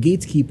themselves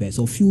gatekeepers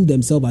or fuel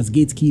themselves as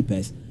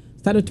gatekeepers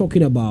started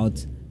talking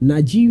about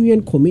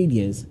Nigerian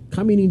comedians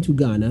coming into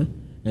Ghana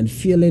and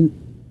filling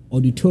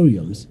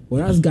auditoriums,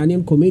 whereas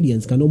Ghanaian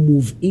comedians cannot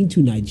move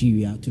into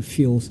Nigeria to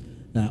fill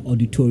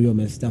auditorium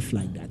and stuff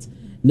like that.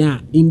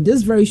 Now, in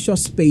this very short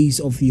space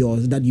of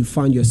yours that you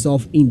found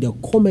yourself in the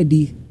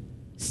comedy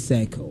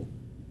circle,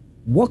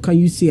 what can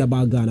you say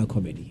about Ghana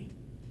comedy?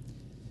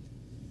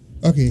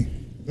 Okay,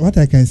 what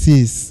I can say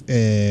is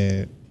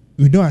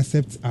we don't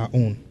accept our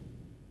own.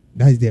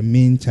 That is the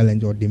main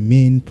challenge or the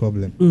main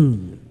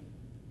problem.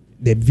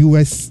 The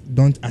viewers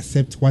don't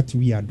accept what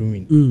we are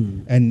doing,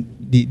 and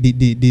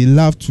they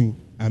love to,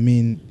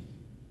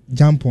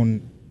 jump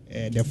on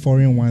the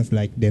foreign ones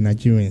like the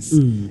Nigerians,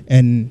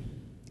 and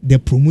the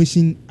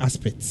promotion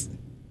aspects.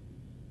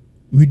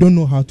 We don't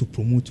know how to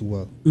promote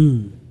well.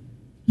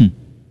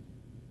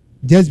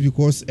 Just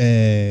because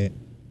the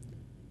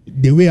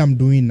way I'm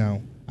doing now,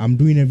 I'm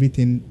doing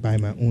everything by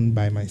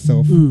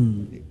myself.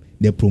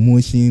 The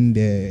promotion,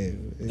 the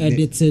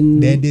editing,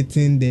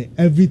 the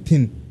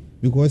everything.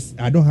 Because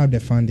I don't have the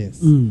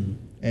fundings,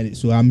 and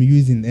so I'm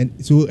using.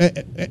 And so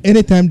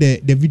anytime the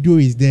video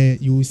is there,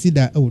 you will see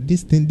that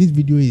this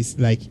video is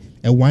like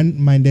a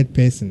one-minded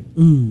person.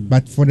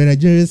 But for the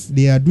Nigerians,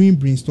 they are doing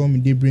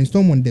brainstorming. They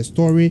brainstorm on the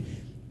story.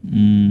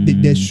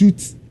 They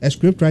shoot. A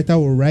script writer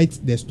will write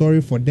the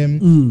story for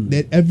them.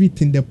 That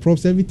everything, the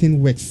props,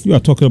 everything works. You are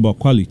talking about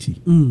quality.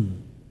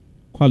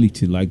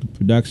 Quality, like the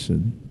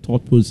production,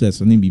 thought process,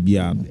 and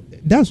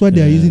BBR. That's what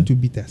they are using to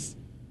beat us.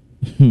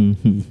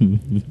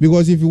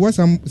 Because if you watch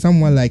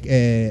someone like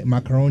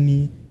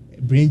Macaroni,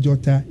 Brain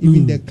Jotter,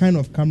 even the kind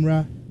of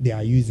camera they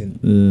are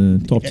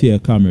using, top tier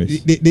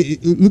cameras. They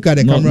look at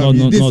the camera.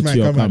 This is my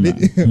camera.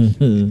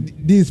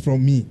 This is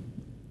from me.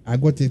 I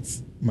got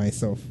it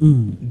myself.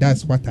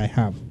 That's what I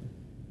have.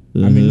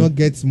 I may not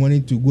get money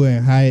to go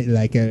and hire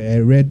like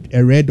a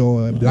red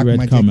or a black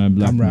magic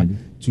camera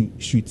to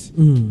shoot.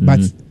 But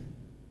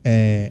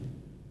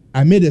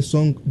I made a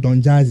song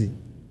Don Jazzy.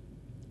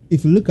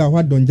 If you look at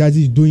what Don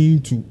Jazzy is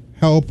doing to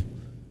help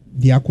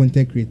their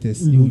content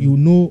creators, you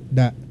know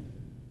that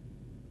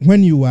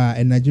when you are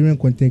a Nigerian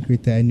content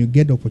creator and you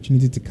get the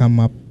opportunity to come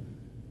up,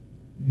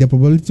 the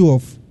probability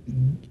of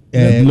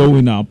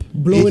blowing up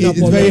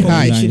is very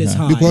high,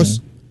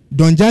 because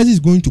Don Jazzy is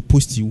going to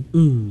post you,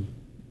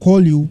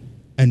 call you,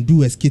 and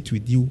do a skit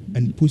with you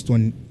and post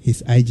on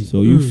his IG.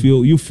 So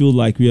you feel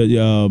like we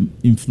are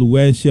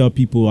influential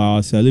people,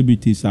 our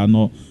celebrities are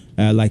not.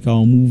 Like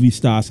our movie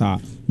stars,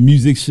 our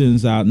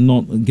musicians are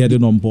not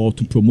getting on board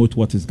to promote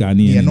what is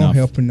Ghanaian. They are not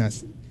helping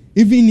us.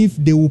 Even if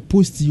they will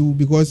post you,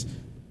 because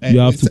you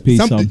have to pay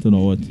something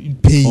or what?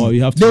 Pay. Or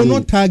you have to. They will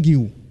not tag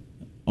you.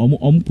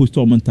 Post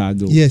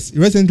tag. Yes,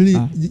 recently,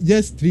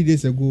 just 3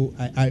 days ago,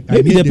 I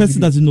maybe the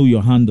person doesn't know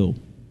your handle.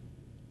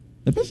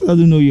 The person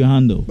doesn't know your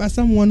handle. But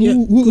someone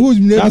who's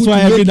been able that's why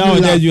to every now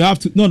and laugh. then you have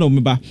to.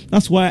 But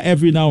that's why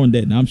every now and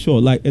then I'm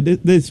sure. Like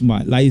this,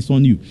 it's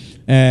on you.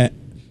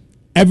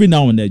 every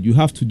now and then you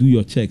have to do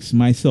your checks.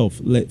 Myself,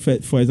 like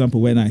for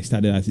example, when I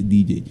started as a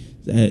DJ,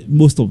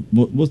 most of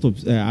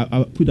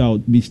I put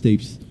out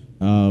mixtapes.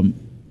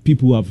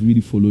 People who have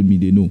really followed me,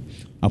 they know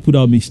I put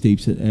out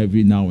mixtapes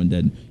every now and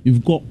then.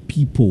 You've got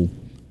people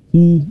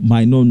who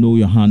might not know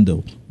your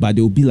handle, but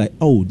they'll be like,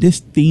 oh, this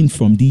thing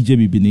from DJ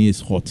Bibini is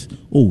hot.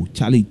 Oh,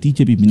 Charlie,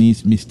 DJ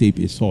Bibini's mixtape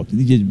is hot.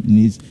 DJ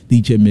Bibini's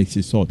DJ mix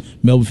is hot.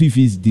 Melvin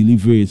Fifi's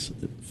delivery is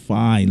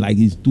fine, like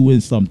he's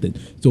doing something.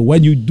 So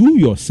when you do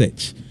your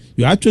search,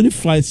 you actually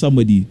find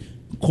somebody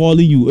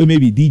calling you, or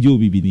maybe DJ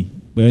Bibini,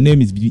 but your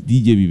name is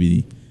DJ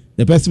Bibini.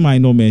 The person might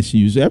not mention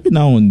you. So every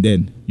now and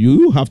then,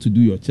 you have to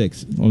do your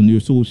checks on your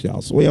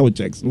socials. So your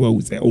checks, well,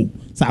 we say, oh,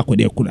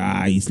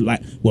 it's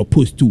like, well,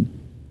 post two.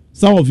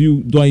 Some of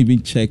you don't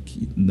even check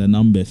the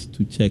numbers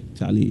to check,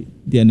 Charlie.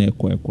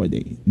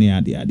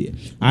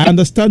 I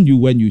understand you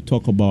when you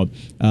talk about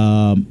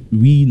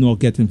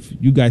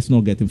you guys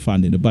not getting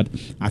funding, but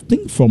I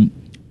think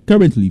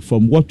currently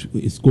from what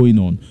is going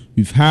on,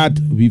 we've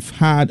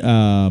had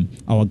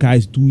our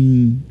guys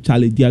doing,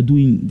 Charlie, they are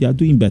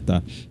doing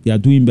better. They are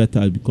doing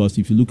better because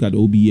if you look at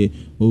Obi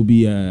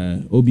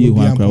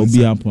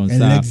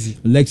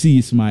Lexi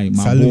is my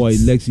boy.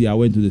 Lexi, I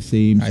went to the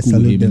same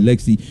school with him. And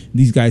Lexi,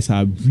 these guys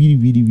are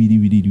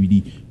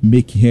really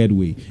making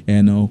headway.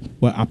 And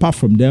well, apart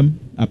from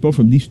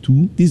these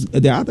two,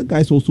 the other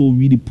guys also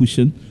really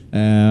pushing.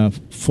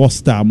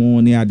 Foster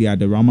more near the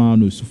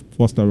Ramanus,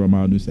 Foster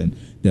Ramanus, and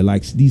the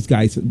likes. These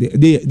guys,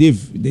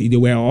 they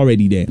were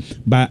already there.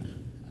 But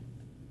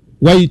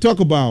when you talk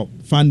about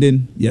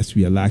funding, yes,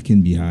 we are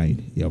lacking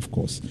behind. Yeah, of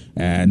course.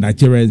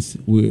 Nigerians,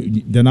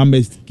 the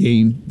numbers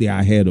game, they are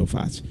ahead of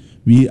us.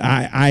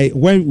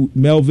 When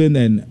Melvin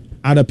and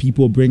other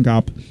people bring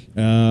up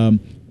the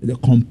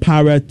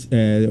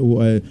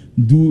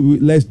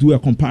let's do a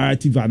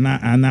comparative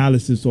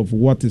analysis of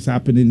what is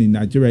happening in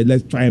Nigeria.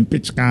 Let's try and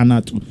pitch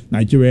Ghana to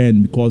Nigeria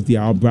because they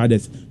are our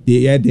brothers.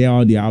 They are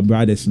our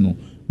brothers. No,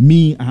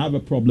 me, I have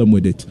a problem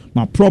with it.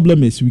 My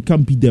problem is we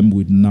can't beat them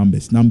with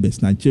numbers.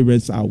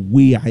 Nigerians are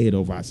way ahead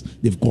of us.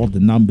 They've got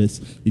the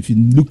numbers. If you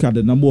look at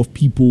the number of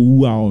people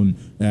who are on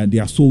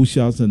their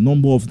socials, the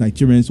number of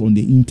Nigerians on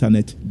the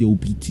internet, they will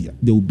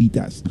beat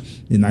us.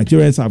 The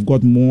Nigerians have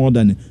got more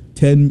than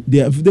 10.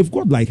 They've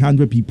got like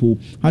 100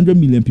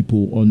 million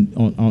people on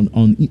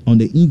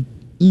the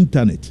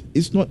internet.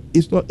 It's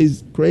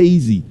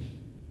crazy.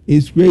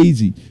 It's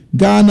crazy.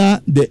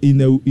 Ghana,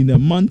 in a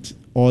month,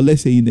 or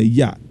let's say in a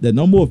year, the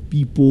number of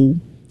people,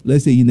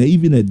 let's say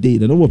even a day,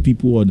 the number of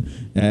people on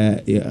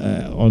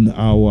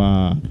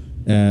our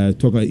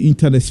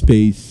internet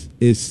space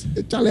is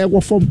that's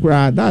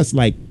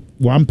like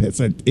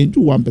 1%, into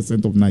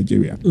 1% of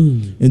Nigeria.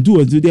 And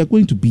they are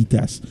going to beat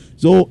us.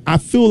 So I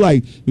feel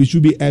like we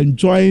should be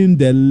enjoying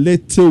the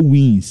little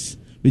wins.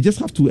 We just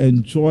have to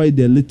enjoy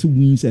the little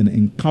wins and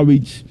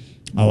encourage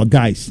our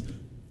guys.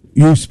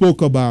 You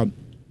spoke about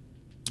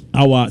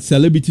our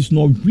celebrities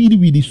not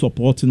really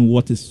supporting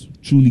what is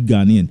truly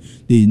Ghanaian.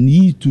 They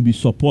need to be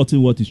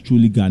supporting what is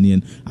truly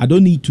Ghanaian. I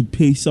don't need to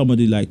pay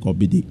somebody like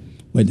Obede.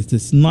 When it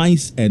is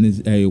nice and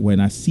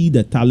when I see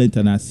the talent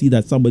and I see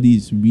that somebody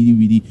is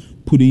really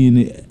putting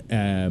in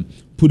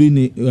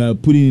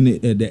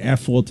the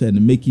effort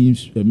and making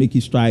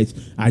strides,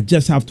 I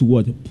just have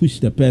to push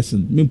the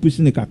person. Let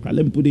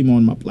me put him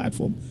on my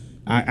platform.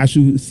 I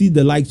should see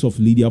the likes of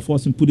Lydia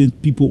Forson putting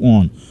people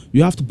on.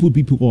 You have to put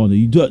people on.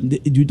 You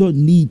don't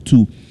need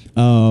to.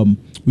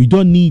 We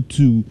don't need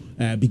to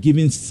be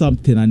giving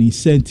something an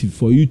incentive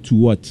for you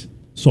to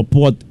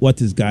support what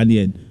is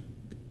Ghanaian.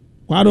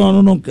 I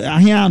don't know.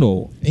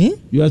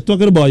 You are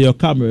talking about your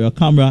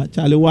camera.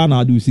 Charlie, one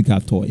I do Sika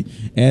toy,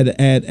 and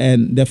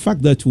the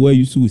fact that where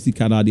you see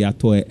Sika their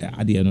toy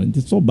at the end,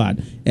 it's so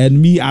bad.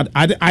 And me,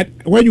 I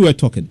when you were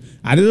talking,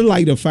 I didn't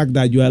like the fact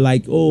that you are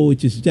like, oh,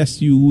 it is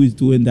just you who is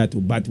doing that.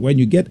 But when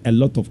you get a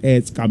lot of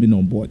heads coming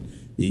on board,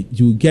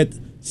 you get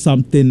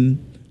something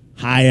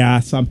higher,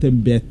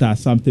 something better,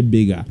 something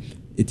bigger.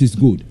 It is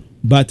good.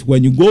 But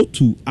when you go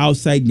to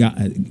outside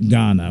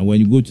Ghana,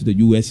 when you go to the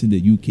US and the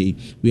UK,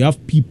 we have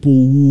people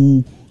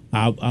who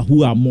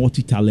are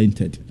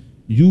multi-talented.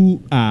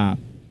 You are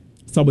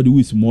somebody who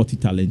is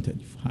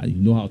multi-talented.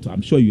 You know how to.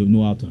 I'm sure you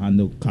know how to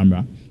handle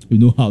camera. You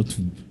know how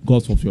to,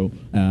 because of your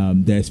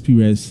the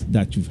experience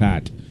that you've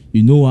had.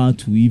 You know how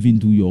to even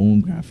do your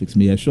own graphics.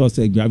 May I sure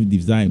say graphic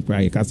design.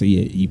 You can't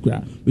say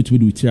which will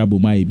do terrible,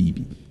 my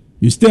baby.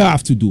 You still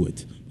have to do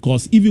it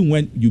because even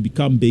when you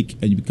become big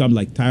and you become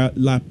like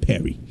Tyler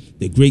Perry.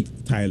 The great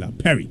Tyler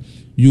Perry,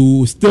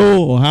 you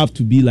still have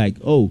to be like,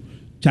 oh,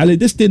 Charlie,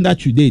 this thing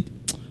that you did,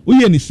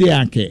 we only say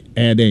anke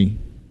then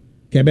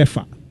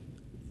kebefa.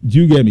 Do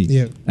you get me?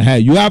 Yeah.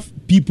 You have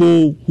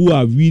people who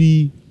are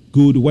really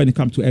good when it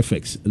comes to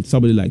FX.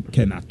 Somebody like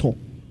Kenato.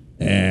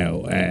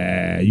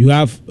 You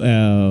have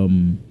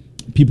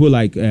people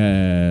like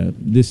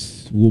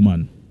this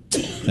woman.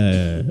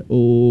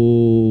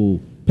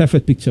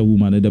 Perfect Picture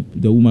woman,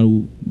 the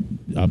woman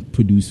who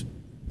produced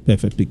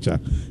Perfect Picture.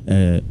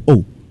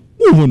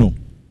 No.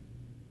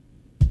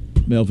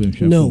 Melvin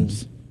Sheffield. No.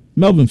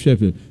 Melvin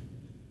Sheffield.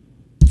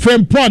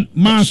 Frimpong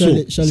Manso.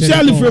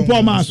 Shirley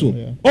Frimpong Manso.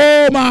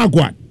 Oh my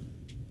God.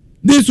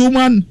 This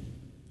woman,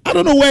 I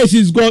don't know where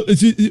she's gone.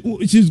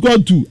 She's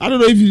gone to. I don't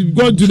know if she's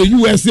gone to the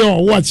USA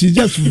or what. She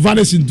just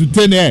vanished into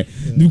thin air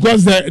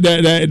because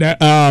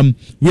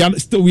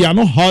we are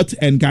not hot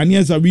and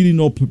Ghanaians are really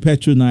not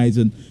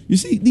patronizing. You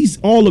see,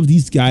 all of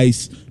these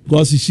guys,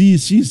 because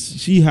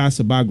she has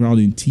a background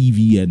in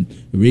TV and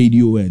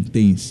radio and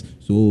things.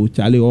 So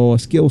Charlie or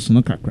skills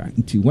no kakra.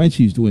 Until when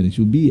she's doing it,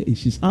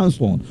 she's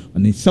hands on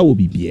and it will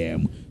be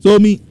BM. So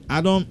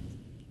I don't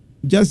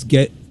just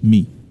get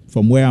me.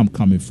 From where I'm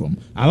coming from.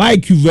 I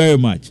like you very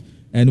much.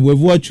 And with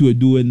what you are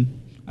doing,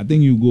 I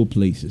think you go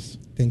places.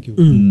 Thank you.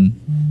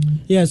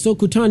 Yeah, so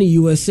Kutani,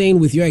 you were saying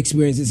with your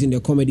experiences in the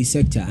comedy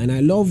sector, and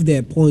I love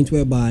the point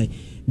whereby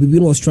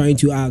Bibin was trying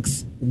to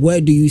ask, where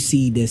do you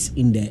see this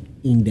in the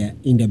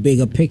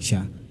bigger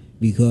picture?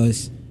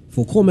 Because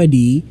for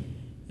comedy,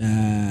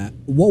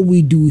 what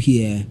we do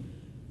here,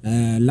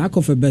 lack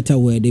of a better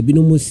word, we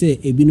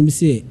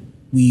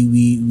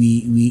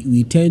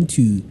tend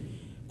to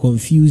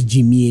confuse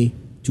Jimmy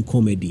to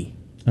comedy.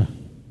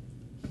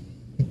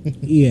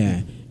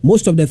 Yeah,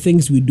 most of the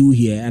things we do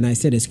here, and I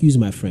said, excuse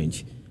my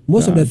French,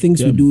 most of the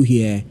things we do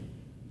here,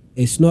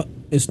 it's not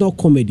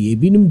comedy.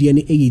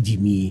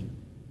 Jimmy.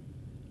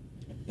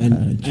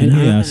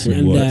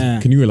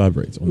 Can you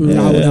elaborate on that?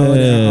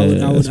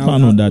 I would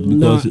expand on that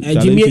because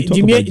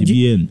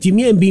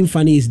Jimmy and being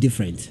funny is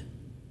different.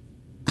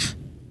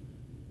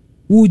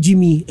 Who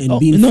Jimmy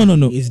and being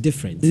funny is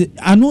different.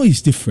 I know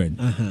it's different,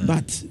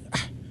 but.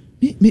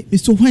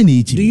 So why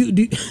need do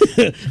you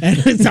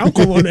sound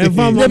common and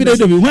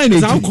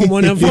sound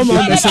common and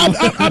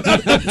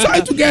I'm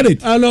trying to get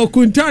it. I know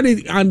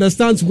Kuntani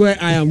understands where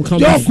I am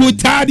coming from.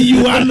 Kuntani,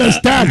 you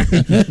understand.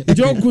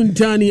 Joe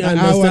Kuntani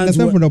understands. I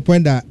understand from the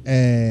point that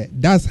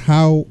that's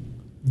how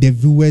the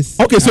viewers.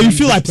 Okay, so you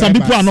feel like some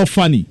people are not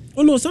funny.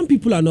 Oh no, some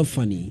people are not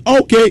funny.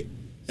 Okay,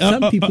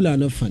 some people are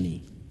not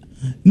funny.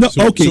 No,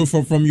 okay.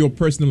 So from your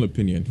personal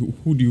opinion,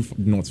 who do you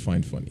not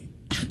find funny?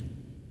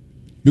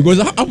 Because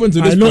up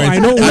until this point, I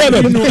know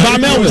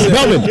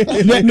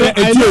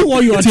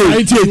what you are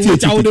trying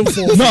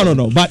to.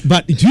 No.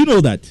 But do you know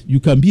that you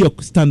can be a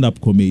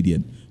stand-up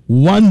comedian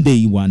one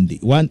day.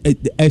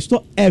 It's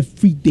not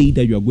every day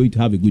that you are going to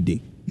have a good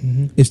day.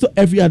 It's not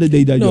every other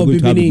day that you're going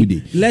to have a good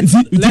day. Let's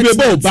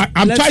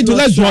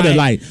draw the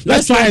line.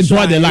 Let's try and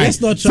draw the line.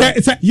 Let's not try.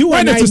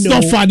 When it is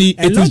not funny,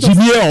 it is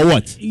Jimmy or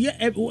what?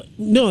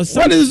 No.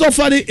 When it is not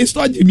funny, it's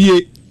not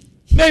Jimmy.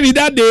 Maybe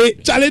that day,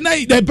 Charlie,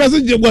 the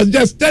person was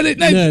just telling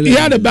he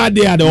had a bad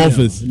day at the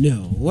office. No,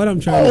 what I'm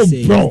trying to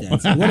say is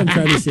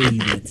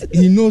that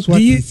he knows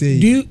what he's saying.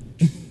 Do you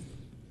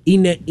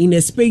in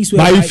a space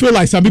where but you feel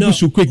like some people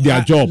should quit their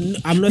job?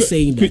 I'm not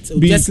saying that.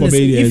 Just listen.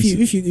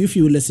 If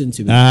you listen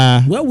to me,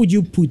 where would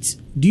you put?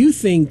 Do you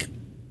think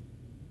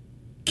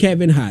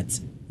Kevin Hart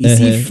is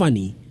he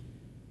funny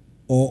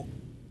or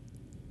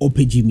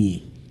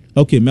Jimmy?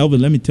 Okay, Melvin,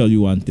 let me tell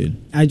you one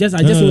thing. I just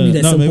need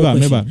a simple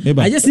question.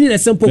 I just need a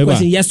simple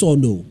question, yes or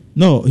no.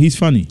 No, he's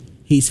funny.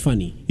 He's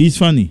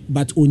funny.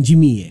 But on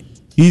Jimmy,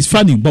 he's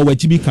funny, but we're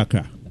Jimmy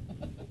Kakra.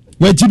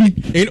 We're Jimmy.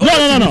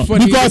 No.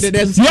 Because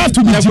you have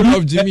to be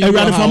Jimmy. I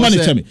ran from money.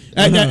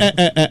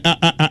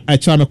 I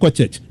try to quote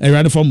church. I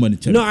ran from money.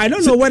 No, I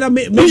don't know whether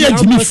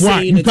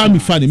you can't be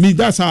funny. Me,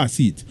 that's how I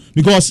see it.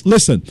 Because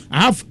listen,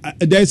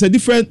 there's a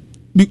different.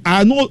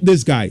 I know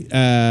this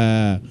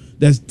guy.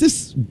 There's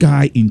this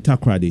guy in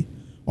Takrade,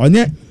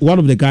 one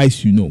of the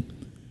guys you know.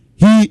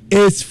 He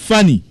is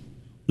funny.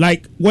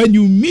 Like when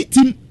you meet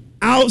him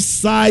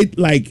outside,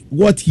 like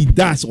what he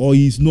does or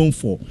he's known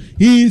for,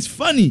 he is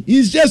funny.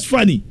 He's just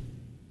funny.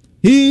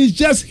 He's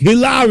just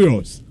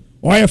hilarious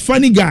or a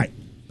funny guy.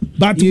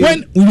 But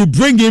when you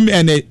bring him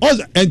and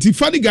the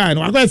funny guy,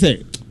 I'm gonna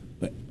say,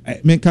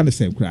 man, kind of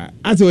same cry.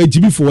 I say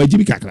Jimmy for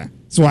Jimmy Kakra.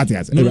 So what I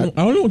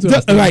only want to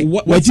understand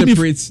what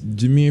separates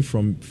Jimmy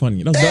from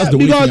funny. That's the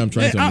only thing I'm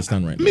trying to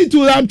understand right now. Me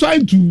too. I'm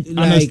trying to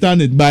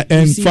understand it. But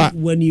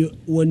when you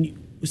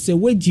say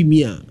what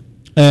Jimmy are,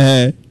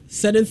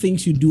 certain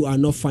things you do are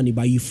not funny,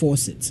 but you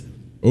force it.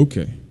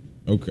 Okay.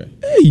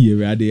 Hey, you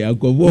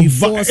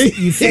force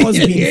being funny.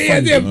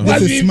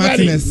 This is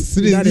smartness.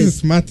 This is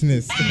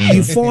smartness.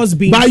 You force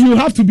being. But you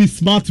have to be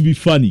smart to be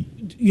funny.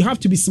 You have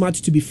to be smart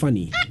to be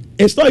funny.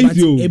 It's not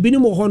easy to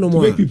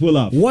make people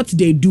laugh. What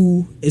they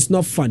do is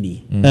not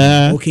funny.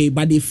 Okay,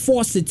 but they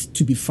force it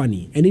to be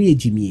funny. And then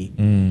Jimmy.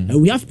 And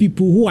we have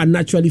people who are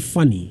naturally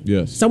funny.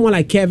 Yes. Someone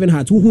like Kevin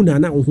Hart, who now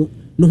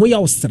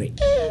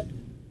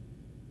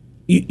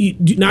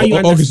you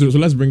okay, so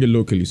let's bring it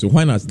locally. So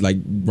why not, like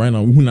right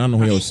now, who know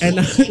who else?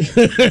 No.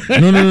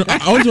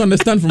 I want to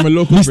understand from a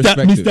local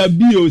perspective. Mr.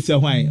 B also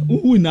why?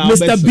 Who now?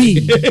 Mr.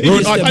 B.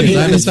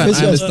 I understand.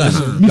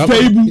 Mr.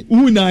 Ibu,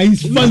 who now?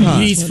 He's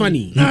funny. He's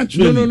funny.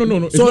 Naturally.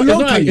 No. So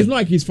it's not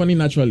like he's funny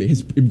naturally.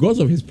 Because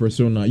of his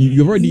persona,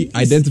 you've already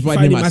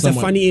identified him as a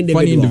funny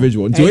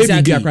individual.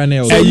 Exactly.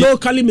 So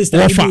locally,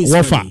 Mr. Ibu is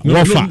funny.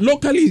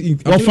 Locally,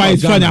 Wafa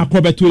is funny.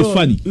 Akrobeto is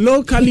funny.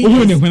 Locally,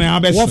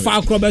 Wafa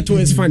Akrobeto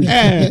is funny.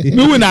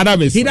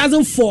 He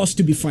doesn't force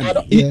to be funny.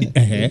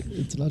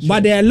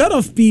 But there are a lot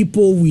of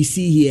people we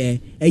see here.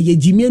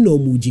 Jimmy no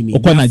mu Jimmy.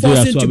 They are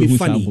forcing to be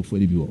funny,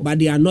 but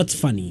they are not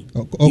funny.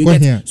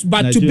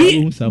 But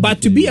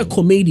to be a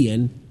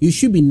comedian, you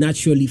should be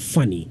naturally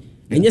funny,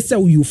 and yes, sir,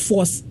 you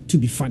force to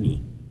be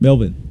funny.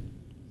 Melvin.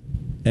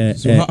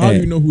 So how do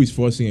you know who is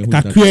forcing and who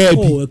is not?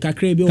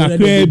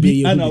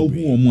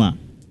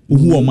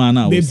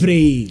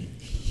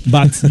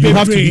 But you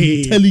have to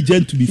be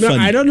intelligent to be funny.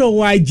 I don't know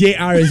why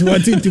JR is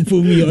wanting to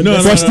put me on.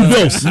 Frosty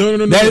Bills. No.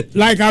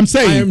 Like I'm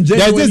saying,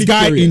 there's this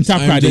guy in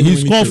Takrade.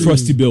 He's called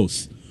Frosty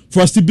Bills.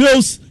 Frosty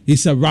Bills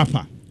is a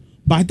rapper.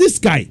 But this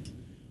guy,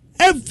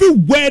 every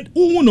word,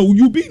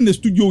 you be in the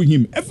studio with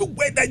him, every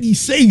word that he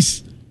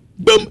says,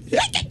 boom,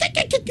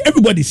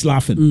 everybody's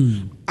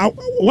laughing. At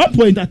one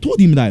point, I told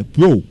him that,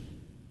 bro,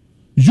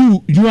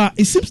 you are,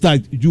 it seems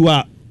like you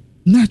are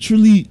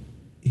naturally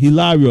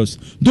hilarious.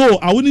 Though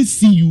I wouldn't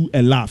see you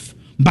and laugh,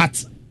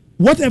 but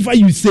whatever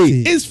you say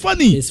is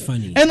funny. It's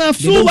funny. And I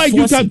feel like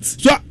you can.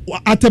 So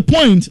at a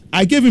point,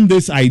 I gave him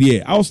this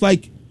idea. I was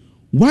like,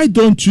 why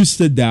don't you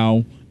sit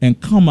down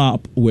and come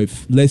up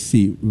with, let's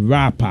say,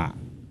 rapper,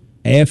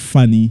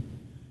 funny.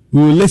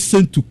 We will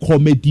listen to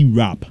comedy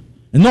rap.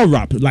 And not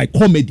rap, like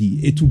comedy.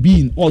 It will be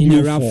in audio in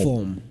a rap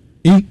form.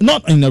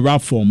 Not in a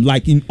rap form,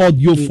 like in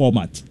audio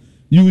format.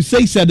 You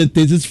say certain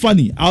things, it's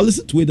funny. I'll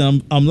listen to it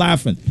and I'm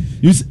laughing. So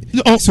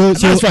I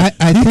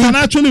think, can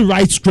actually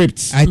write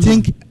scripts. I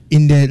think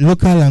in the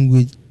local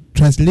language,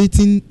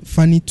 translating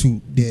funny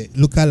to the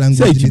local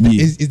language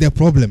is the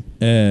problem.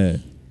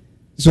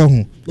 So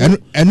who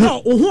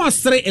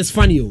is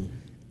funny?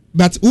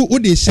 But who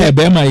they share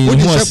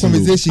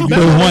conversation?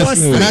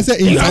 And I say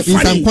in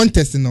some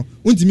contest,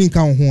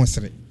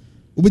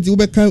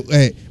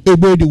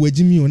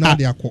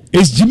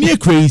 is Jimmy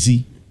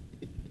crazy?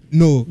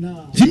 No,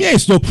 Jimmy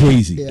is not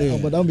crazy.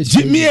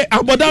 Jimmy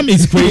Abodam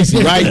is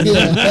crazy, right?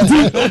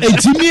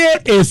 Jimmy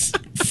is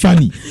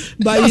funny.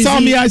 But that's how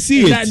I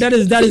see it. That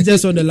is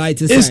just on the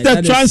lighter side. It's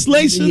the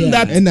translation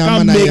that can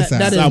make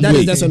that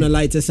is just on the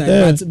lighter side.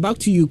 But back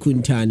to you,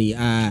 Kuntani.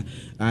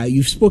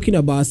 You've spoken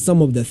about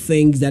some of the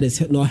things that is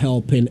not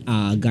helping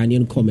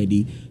Ghanaian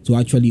comedy to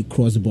actually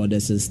cross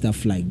borders and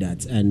stuff like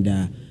that.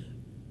 And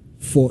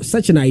for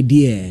such an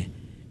idea,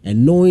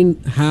 and knowing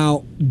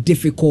how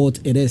difficult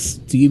it is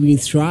to even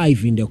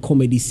thrive in the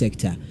comedy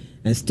sector,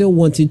 and still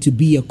wanting to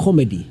be a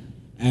comedian,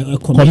 I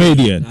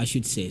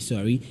should say,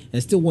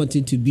 and still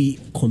wanting to be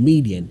a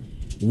comedian,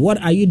 what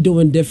are you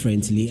doing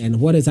differently, and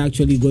what is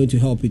actually going to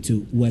help you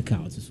to work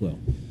out as well?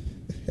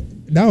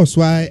 That was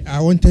why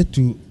I wanted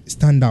to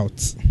stand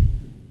out.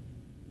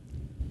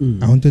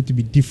 I wanted to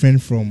be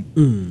different from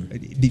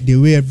the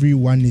way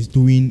everyone is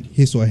doing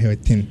his or her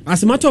thing.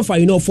 As a matter of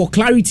fact, for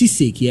clarity's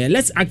sake,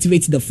 let's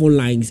activate the phone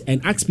lines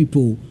and ask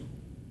people,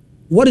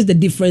 what is the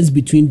difference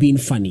between being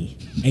funny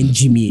and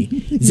Jimmy?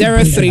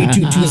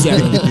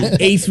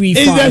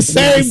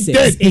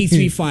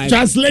 03220-835-96-835.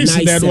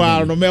 Translation that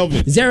one,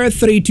 Melvin.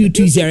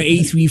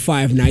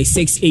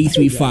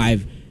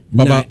 03220-835-96-835.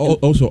 But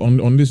also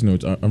on this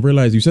note, I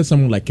realized you said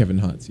someone like Kevin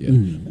Hart,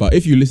 But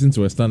if you listen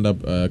to a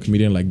stand-up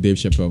comedian like Dave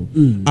Chappelle,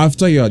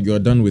 after you're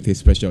done with his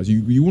specials,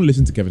 you won't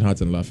listen to Kevin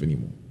Hart and laugh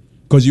anymore,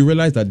 because you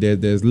realize that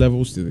there's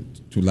levels to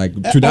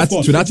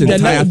that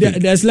entire thing.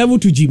 There's level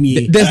to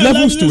Jimmy. There's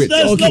levels to it.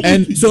 Okay,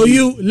 and so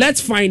let's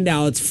find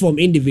out from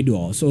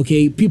individuals.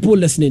 Okay, people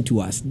listening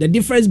to us, the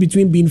difference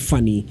between being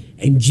funny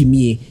and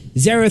Jimmy.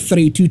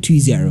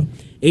 03220-835-96,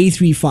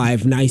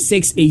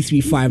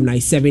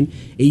 835-97,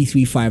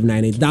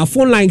 835-98. Now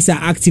phone lines are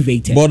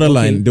activated.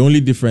 Borderline. Okay. The only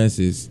difference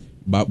is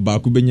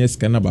Bakubenya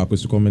scanner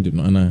Bakus to comment.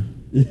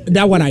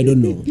 That one I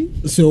don't know.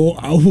 So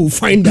we'll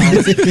find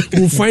out.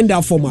 We'll find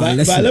out from our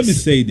listeners. But let me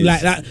say this.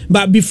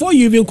 But before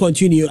you even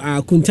continue,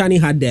 Kuntani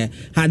had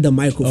the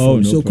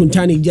microphone. So problem.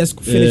 Kuntani just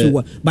finish with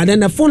what. But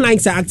then the phone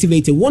lines are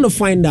activated. Want to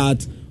find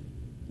out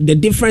the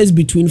difference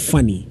between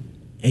funny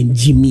and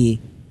Jimmy.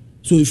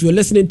 So if you're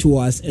listening to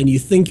us and you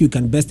think you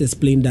can best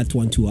explain that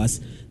one to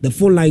us, the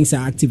phone lines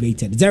are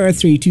activated.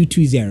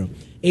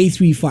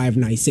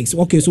 03220-835-96.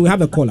 Okay, so we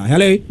have a caller.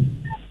 Hello.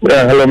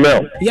 Yeah, hello,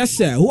 Mel. Yes,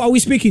 sir. Who are we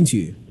speaking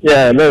to?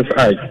 Yeah, that's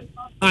Ike.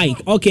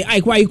 Ike. Okay,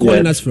 Ike, where are you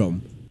calling us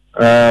from?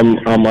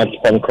 I'm at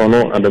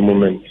Pankono at the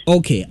moment.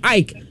 Okay,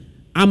 Ike,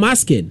 I'm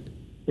asking.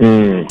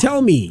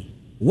 Tell me,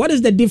 what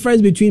is the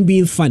difference between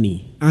being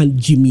funny and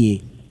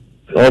Jimmy?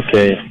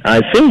 Okay, I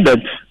think that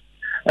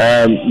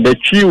the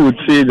tree would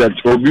say that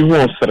Obi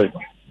Wonsre,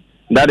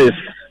 that is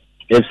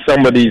if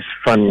somebody is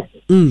funny,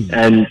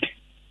 and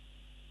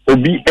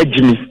Obi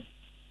Ejimi,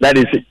 that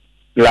is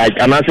like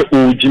another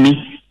Ojimi,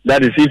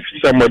 that is if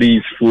somebody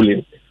is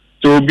fooling.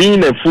 So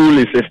being a fool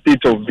is a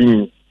state of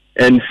being,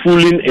 and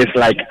fooling is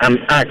like an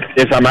act.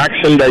 It's an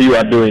action that you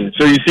are doing.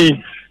 So you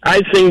see,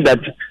 I think that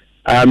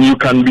you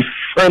can be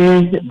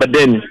funny, but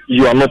then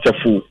you are not a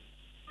fool.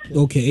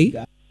 Okay.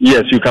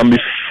 Yes, you can be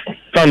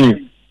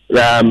funny.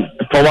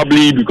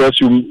 Probably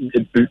because you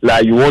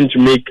want to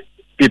make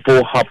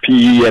people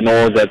happy and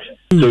all that,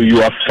 so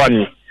you are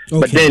funny.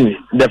 Okay. But then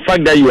the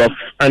fact that you are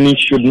funny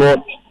should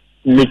not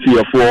meet you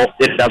a fool,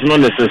 it does not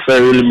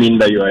necessarily mean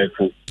that you are a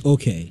fool.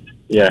 Okay.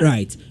 Yeah.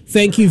 Right.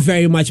 Thank you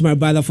very much, my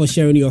brother, for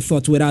sharing your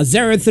thoughts with us.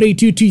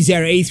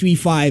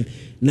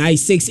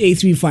 0322083596,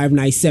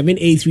 83597,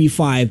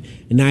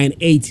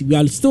 83598. We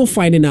are still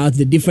finding out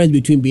the difference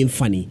between being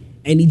funny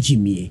and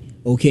Jimmy.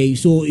 Okay,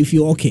 so if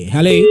you're okay,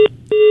 hello.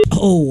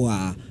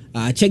 Oh,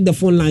 check the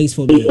phone lines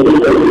for me. Hello.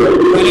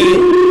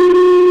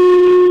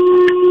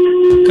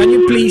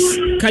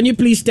 Can you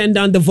please turn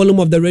down the volume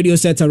of the radio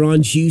set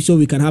around you so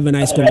we can have a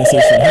nice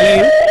conversation?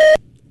 Hello.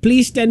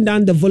 Please turn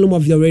down the volume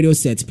of your radio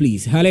set,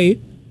 please. Hello.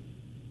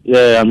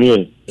 Yeah, I'm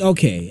here.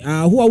 Okay.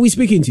 Who are we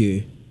speaking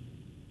to?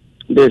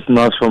 This is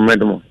Nas from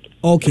Redmond.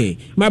 Okay,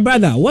 my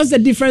brother. What's the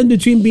difference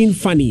between being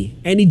funny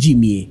and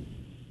Jimmy?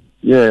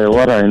 Yeah,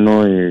 what I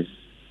know is,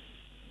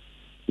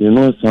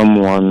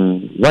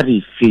 someone, what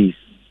he says,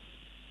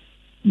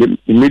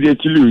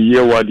 immediately you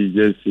hear what he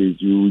just says,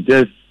 you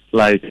just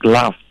like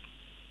laugh.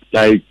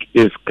 Like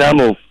it's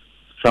kind of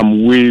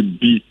some way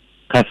big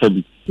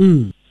Kasabi.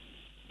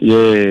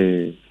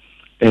 Yeah.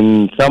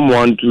 And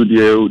someone too,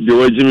 they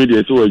were Jimmy,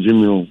 they were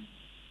Jimmy.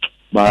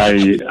 But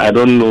I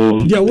don't know.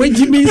 Yeah, when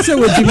Jimmy say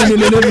what Jimmy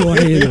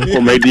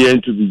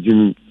comedian to be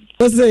Jimmy.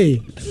 What's say?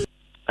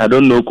 I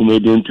don't know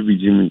comedian to be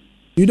Jimmy.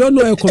 You don't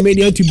know a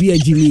comedian to be a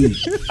Jimmy?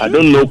 I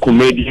don't know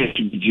comedian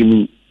to be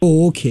Jimmy.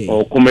 Oh, okay.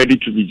 Or comedy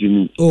to be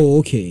Jimmy. Oh,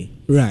 okay.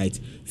 Right.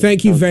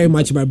 Thank you very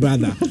much, my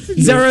brother.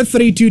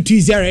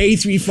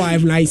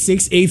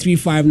 0322083596,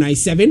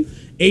 83597,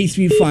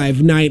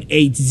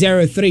 83598,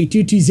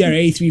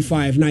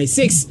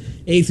 0322083596,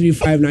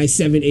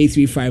 83597,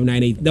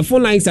 83598. The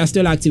phone lines are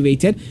still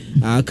activated.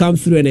 Come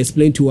through and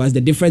explain to us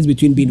the difference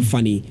between being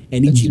funny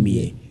and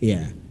Jimmy.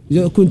 Yeah.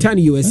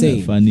 Kuntani, you were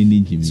saying.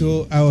 Funny.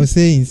 So I was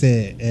saying,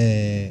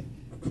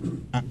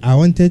 I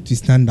wanted to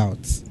stand out.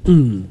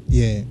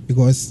 Yeah,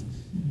 because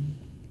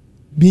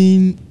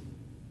being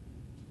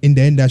in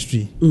the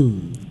industry.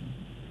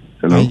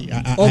 Hello.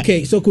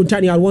 Okay, so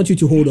Kuntani, I want you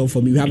to hold on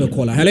for me. We have a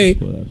caller. Hello.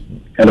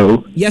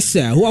 Hello. Yes,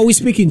 sir. Who are we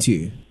speaking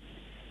to?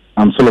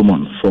 I'm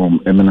Solomon from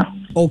Emina.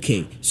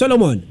 Okay,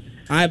 Solomon.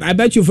 I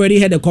bet you've already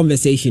had a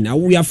conversation.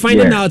 We are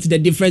finding out the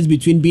difference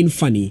between being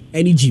funny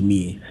and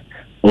Jimmy.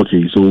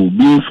 Okay, so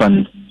being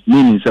funny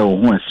means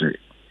okay.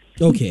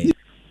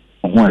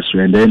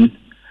 And then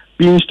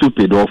being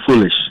stupid or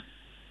foolish,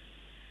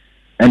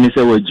 and it's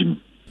a word Jimmy.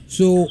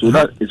 So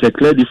that is a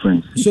clear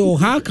difference. So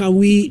how can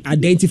we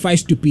identify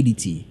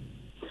stupidity?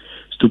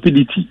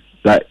 Stupidity,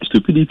 that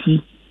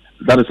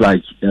is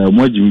like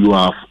when you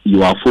are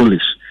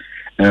foolish.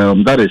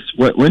 That is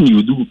when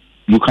you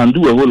can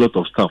do a whole lot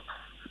of stuff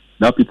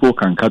that people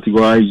can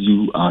categorize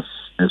you as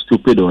a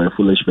stupid or a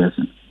foolish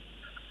person.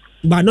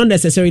 But not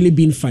necessarily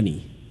being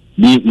funny.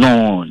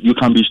 No, you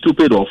can be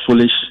stupid or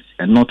foolish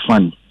and not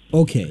funny.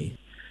 Okay.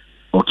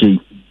 So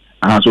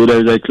there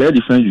is a clear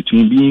difference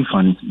between being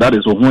funny. That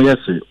is when you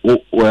say,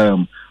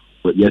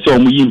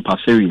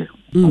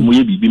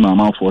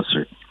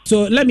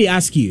 So let me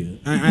ask you.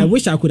 I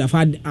wish I could have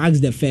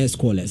asked the first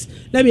callers.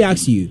 Let me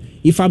ask you.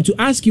 If I'm to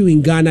ask you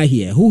in Ghana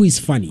here, who is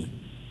funny?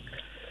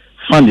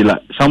 Funny,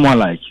 like someone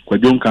like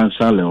Kwadjon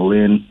Kansa,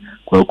 Leowen,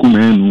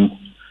 Kwakumenu,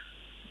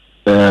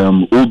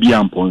 Obi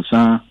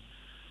Amponsa.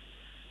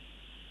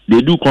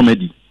 They do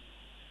comedy.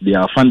 They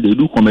are fun. They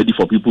do comedy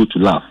for people to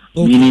laugh.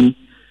 Okay. Meaning,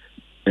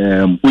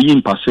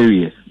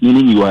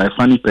 meaning you are a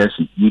funny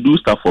person. You do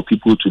stuff for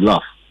people to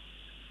laugh.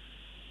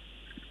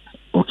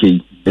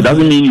 Okay. It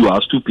doesn't mean you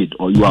are stupid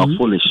or you are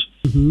foolish.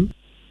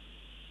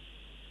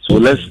 So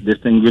let's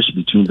distinguish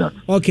between that.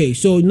 Okay,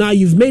 so now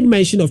you've made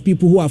mention of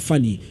people who are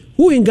funny.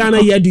 Who in Ghana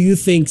here do you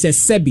think says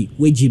Sebi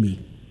with Jimmy?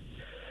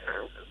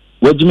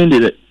 What do you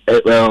mean?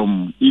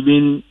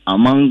 Even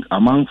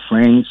among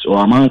friends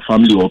or among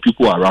family or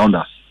people around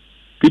us,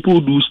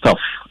 people do stuff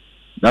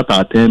that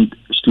are termed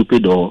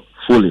stupid or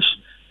foolish.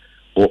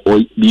 Or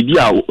you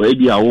are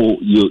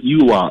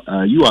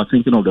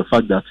thinking of the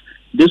fact that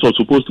this was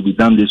supposed to be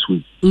done this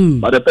way,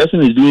 but the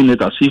person is doing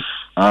it as if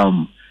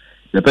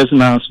the person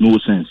has no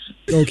sense.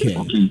 Okay.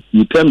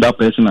 You term that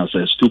person as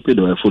a stupid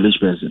or a foolish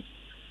person,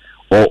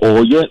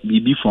 or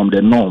maybe from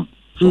the norm,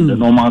 from the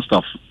normal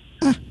stuff.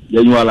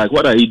 Then you are like,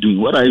 what are you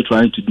doing? What are you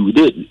trying to do?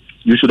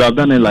 You should have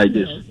done it like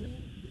this.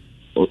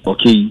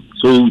 Okay,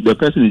 so the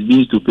person is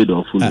being stupid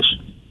or foolish.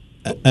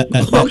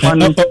 But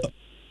funny,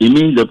 it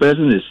means the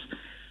person is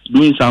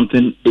doing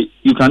something.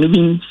 You can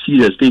even see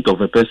the state of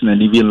a person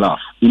and even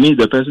laugh. It means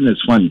the person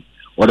is funny,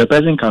 or the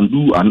person can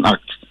do an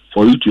act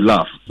for you to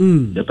laugh.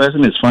 The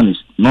person is funny,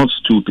 not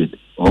stupid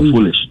or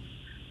foolish.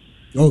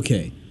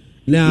 Okay.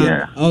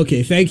 Now,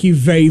 okay, thank you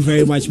very,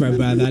 very much, my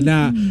brother.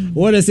 Now, I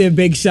want to say a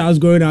big shout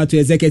going out to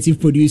executive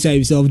producer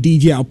himself,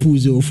 DJ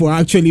Apuzo, for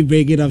actually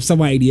bringing up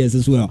some ideas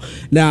as well.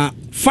 Now,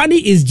 funny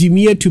is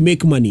Jimmy to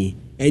make money,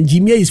 and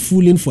Jimmy is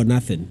fooling for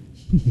nothing.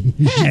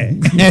 that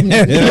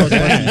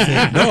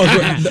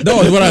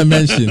was what I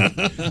mentioned.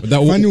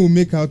 Funny will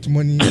make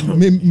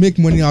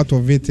money out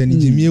of it,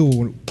 and Jimmy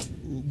will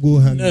go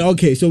hang.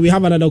 Okay, so we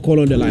have another call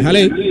on the line.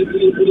 Hello.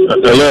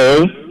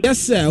 Hello. Yes,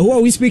 sir. Who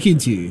are we speaking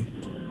to?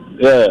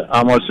 Yeah,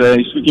 I'm also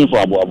speaking for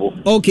Abu Abu.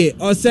 Okay,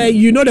 Osei,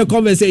 you know the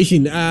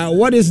conversation.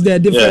 What is the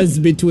difference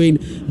between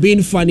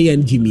being funny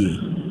and Jimmy?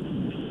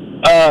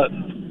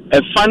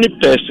 A funny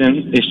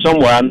person is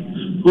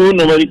someone who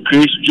normally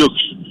creates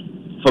jokes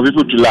for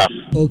people to laugh.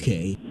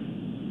 Okay.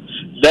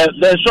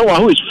 There's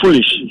someone who is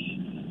foolish.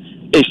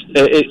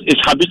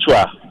 It's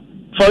habitual.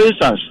 For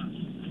instance,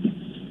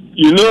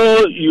 you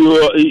know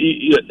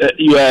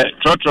you are a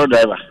trotro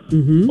driver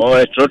or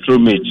a trotro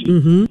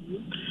mate.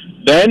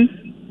 Then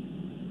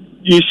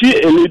you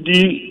see a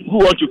lady who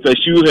wants to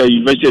pursue her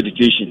university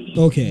education.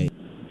 Okay.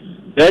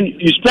 Then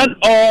you spend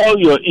all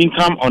your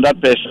income on that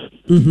person.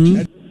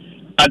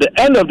 At the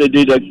end of the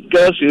day, the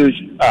girl says,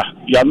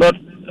 you are not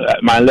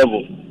at my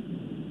level.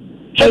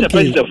 So the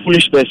person is a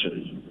foolish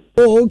person.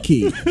 Oh,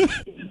 okay. Do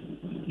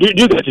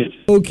you get it?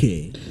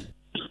 Okay.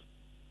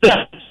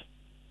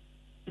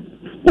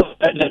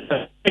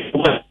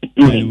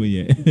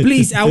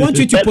 Please, I want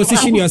you to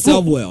position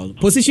yourself well.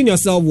 Position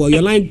yourself well.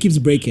 Your line keeps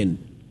breaking.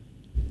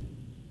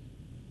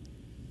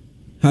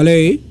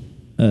 Hello?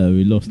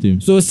 We lost him.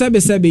 So,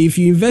 Sebi, if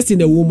you invest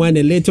in a woman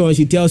and later on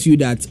she tells you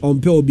that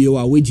on pay will be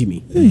with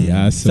Jimmy.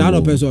 Yeah, so. Sound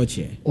of person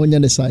chair. On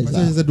the size.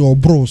 The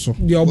bro, so.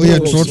 Yeah,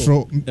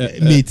 trotro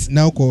mate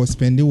now call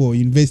spending or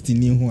invest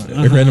in him.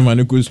 If any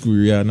man go school,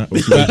 yeah. On the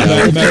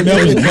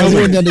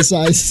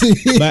size.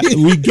 But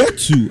we get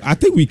to. I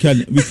think we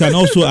can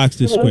also ask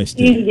this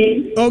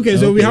question. Okay,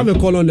 so we have a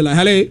call on the line.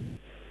 Hello.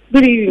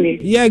 Good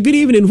evening. Yeah, good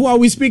evening. Who are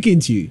we speaking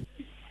to?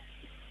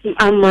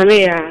 I'm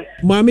Mamia.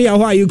 Mamia,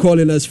 who are you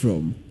calling us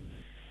from?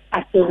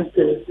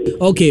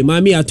 Okay,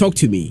 Mamia, talk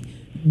to me.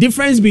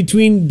 Difference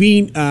between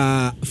being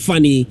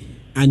funny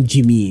and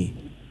Jimmy.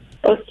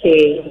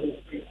 Okay.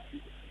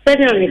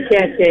 Being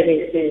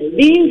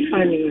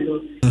funny,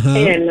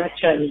 and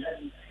naturally.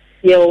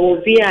 You will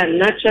be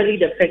naturally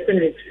the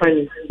person is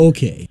funny.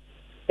 Okay.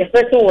 The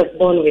person was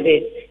born with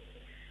it.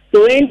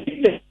 So when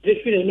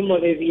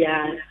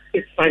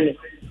it's funny.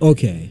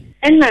 Okay.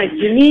 And now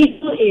Jimmy,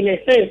 in a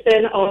sense,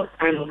 all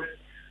kind of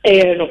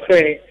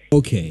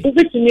okay.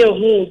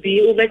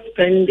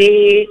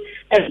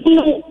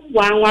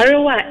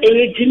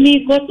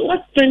 Jimmy got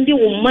what spending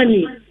with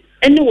money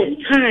and with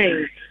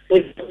time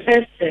with the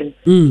person.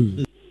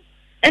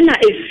 And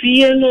I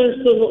feel no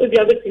so if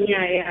you're getting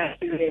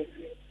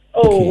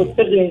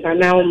siblings are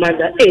now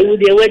mother. Hey,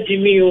 would they wear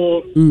Jimmy?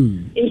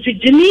 Into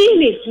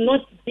Jimmy is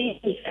not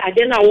I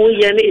don't know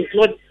it's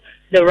not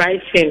the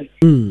right thing.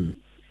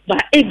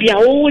 But if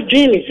your old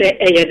dream is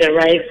the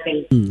right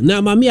thing.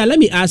 Now, Mamia, let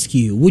me ask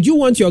you: would you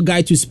want your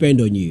guy to spend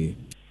on you?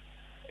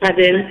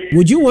 Pardon?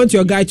 Would you want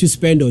your guy to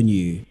spend on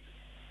you?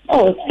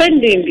 Oh,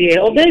 spending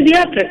there. Oh, baby,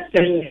 I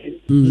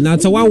spending. Now,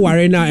 so one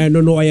worry now. I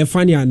don't know. Are you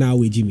funny now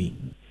with Jimmy?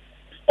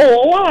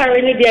 Oh, what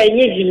worry there?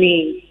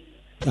 Jimmy.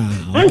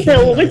 I'm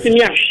saying, wait to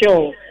me, I'm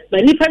sure.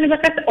 But you probably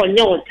got on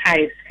your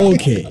type.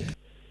 Okay.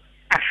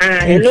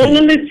 And no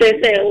one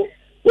says,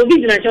 we'll be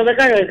doing a job.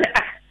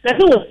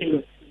 That's all.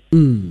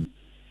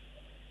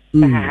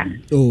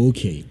 Oh,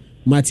 okay.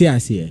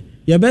 Matthias here.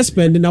 Your best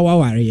spending our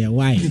worry.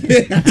 Why?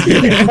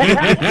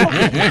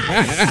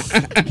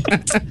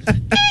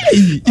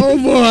 Oh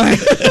boy.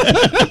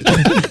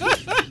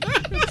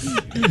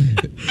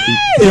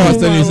 I was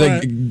telling you, say,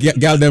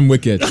 get them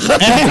wicked.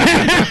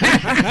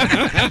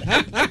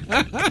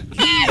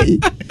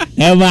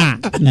 I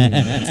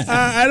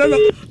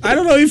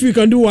don't know if you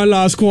can do one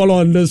last call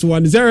on this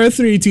one.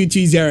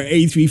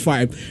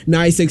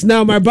 0322083596.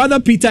 Now, my brother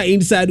Peter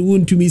inside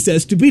Wound to me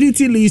says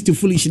stupidity leads to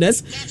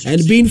foolishness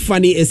and being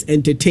funny is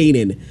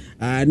entertaining.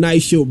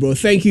 Nice show, bro.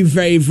 Thank you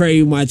very,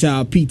 very much,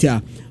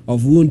 Peter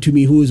of Wound to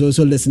me, who is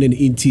also listening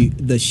into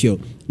the show.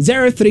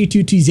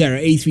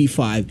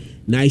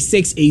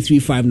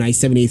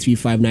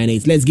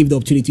 0322083596, Let's give the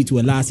opportunity to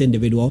a last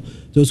individual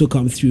to also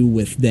come through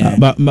with their.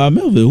 But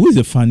Melvin, who is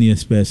the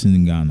funniest person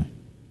in Ghana?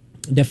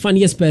 The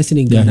funniest person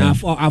in Ghana.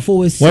 I've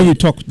always said. When we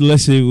talk,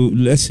 let's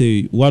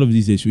say one of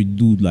these days we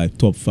do like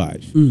top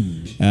 5,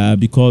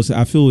 because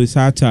I feel it's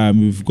our time.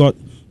 We've got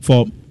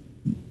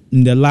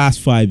in the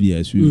last 5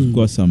 years we've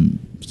got some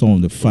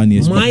of the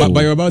funniest.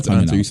 But you're about to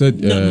answer. You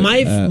said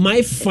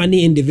my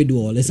funny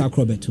individual is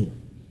Akrobeto.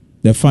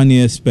 The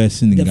funniest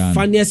person in Ghana. The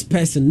funniest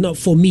person, not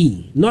for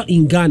me, not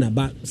in Ghana,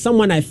 but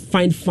someone I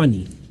find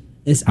funny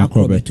is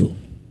Akrobeto.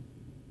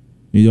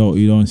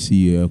 You don't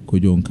see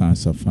Kojo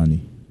Nkansa funny,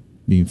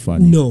 being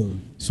funny. No.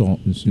 So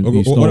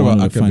what about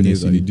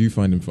Akabineza? Do you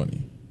find him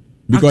funny?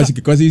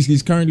 Because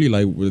he's currently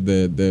like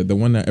the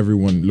one that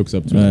everyone looks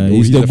up to.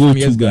 He's the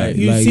go-to guy,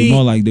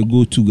 more like the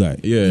go-to guy.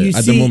 Yeah,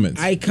 at the moment.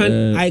 I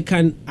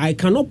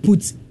cannot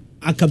put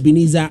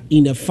Akabineza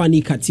in a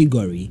funny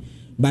category,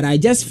 but I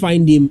just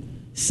find him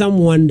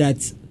someone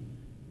that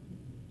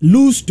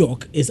loose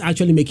talk is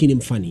actually making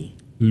him funny.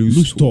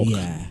 Loose talk.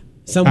 Yeah.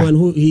 Someone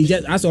who he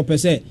just as or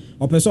Canadian.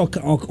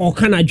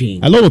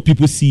 A lot of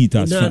people see it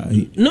as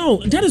funny.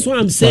 No, that is what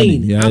I'm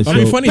saying. Yeah,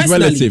 funny is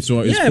relative.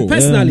 So it's cool.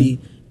 Personally,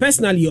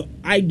 personally,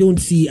 I don't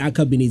see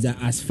Akabeneza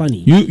as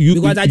funny.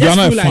 Because I just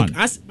feel like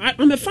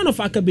I'm a fan of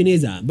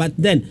Akabeneza, but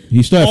then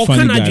he's not a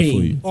funny guy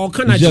for you. Or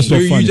just so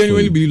you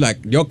genuinely believe like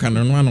your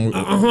canon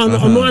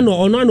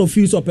no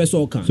feels of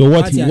person. So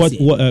what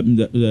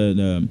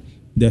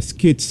the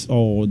skits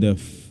or the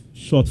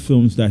short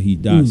films that he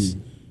does,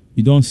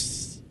 you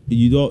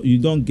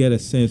don't get a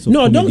sense of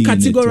comedy. Don't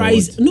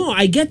categorize. No,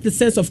 I get the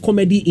sense of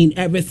comedy in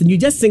everything. You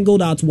just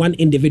singled out one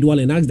individual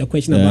and asked the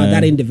question about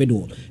that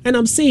individual. And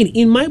I'm saying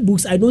in my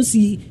books I don't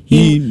see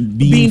him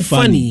being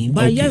funny.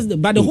 But yes,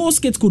 but the whole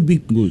skit could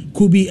be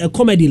a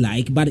comedy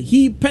like, but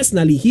he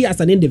personally as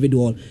an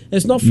individual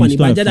it's not funny.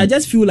 But I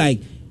just feel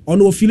like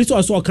no feel it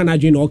also can I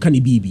drink or can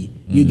it be?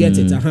 You get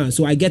it,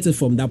 So I get it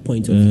from that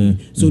point of view.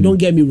 So don't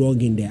get me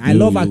wrong in there. I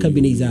love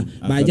Akabeneza,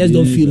 but I just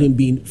don't feel him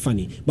being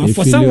funny. But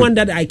for someone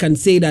that I can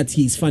say that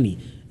he's funny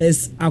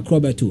is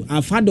Akrobeto.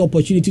 I've had the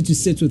opportunity to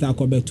sit with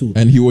Akrobeto,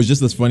 and he was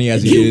just as funny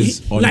as he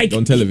is on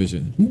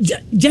television.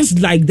 Just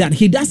like that,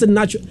 he does a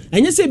natural.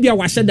 And you say, "Be a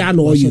washer down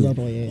or you."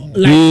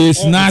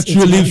 He's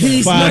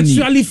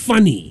naturally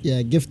funny.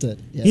 Yeah,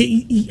 gifted. Yeah.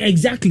 He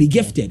exactly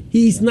gifted.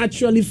 He's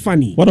naturally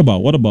funny. What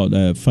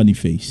about funny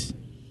face?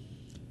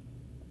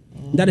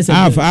 That is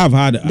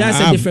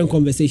a different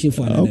conversation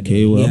for another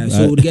day. Well, yeah,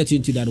 so we'll get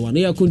into that one.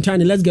 Yeah,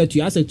 Kuntani, let's get to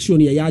you. As a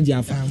tune,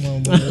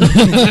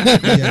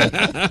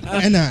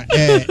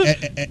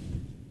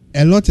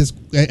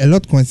 a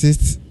lot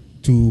consists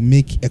to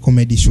make a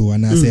comedy show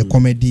and as a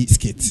comedy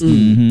skit.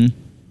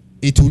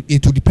 It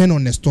will depend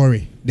on the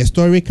story. The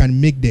story can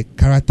make the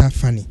character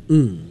funny,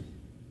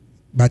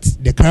 but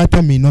the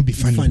character may not be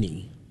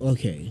funny.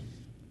 Okay.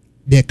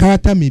 The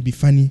character may be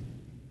funny,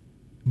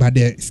 but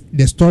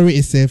the story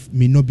itself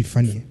may not be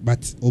funny.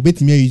 But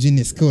obet me using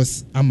the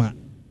skills, I'm a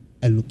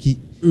looky.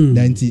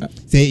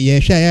 Say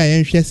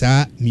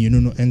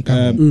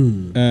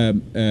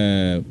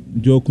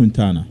Joe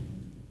Kuntani.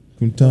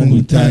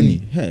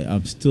 Hey,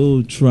 I'm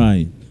still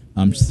trying.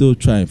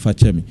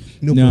 Fetch me.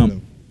 No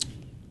problem.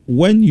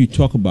 When you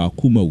talk about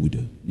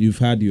Kumawood, you've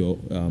had your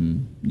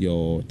time.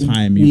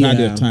 You had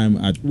your time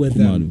at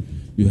Kumawood.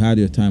 You had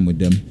your time with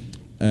them.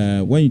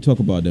 When you talk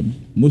about them,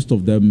 most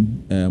of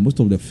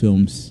the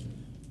films,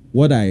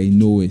 what I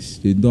know is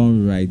they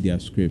don't write their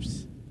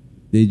scripts.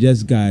 They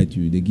just guide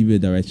you. They give you a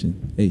direction.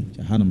 Hey,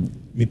 Hanama.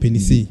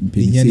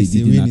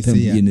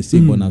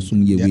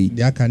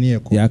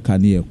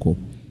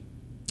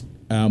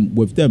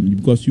 With them,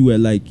 because you were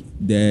like,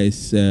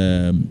 there's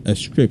a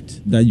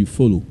script that you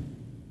follow.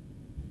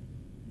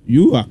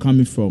 You are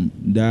coming from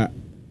that.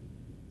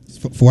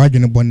 For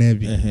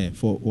Bonebi,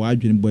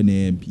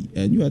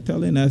 and you are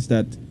telling us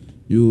that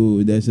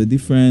there's a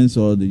difference,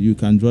 or you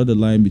can draw the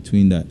line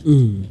between that.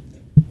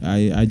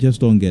 I just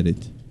don't get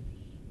it.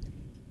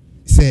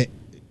 Say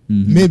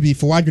maybe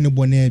for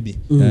Bonebi,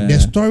 the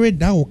story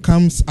that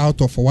comes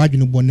out of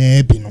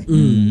Bonebi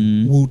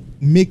will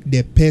make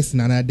the person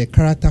and the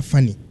character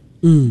funny.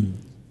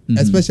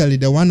 Especially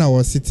the one I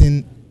was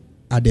sitting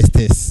at the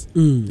stairs.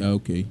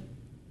 Okay.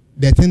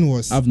 The thing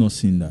was, I've not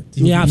seen that.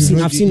 Yeah, I've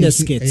seen the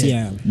skit.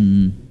 Yeah.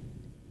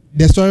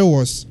 The story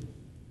was,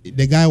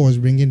 the guy was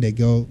bringing the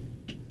girl.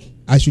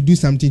 I should do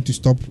something to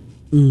stop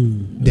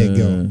the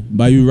girl.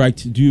 But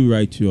do you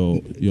write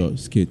your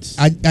skits?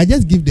 I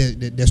just give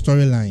the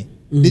storyline,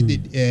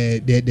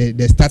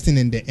 the starting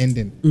and the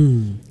ending.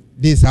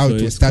 This is how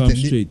it was started.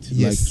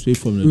 Straight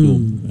from the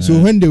dome.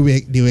 So when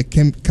they were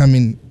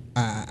coming,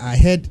 I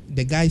heard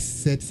the guy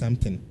said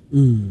something.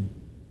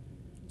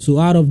 So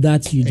out of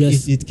that, you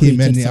just it came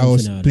and I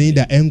was playing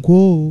the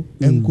encore.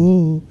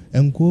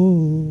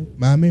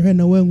 Mami, when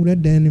I went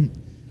with them.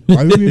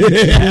 I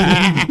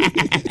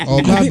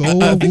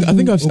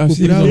think I've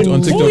seen it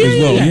on TikTok as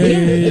well.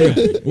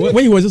 Yeah.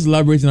 When he was just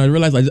elaborating, I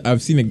realized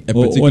I've seen a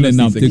particular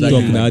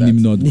TikTok that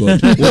I'm not God.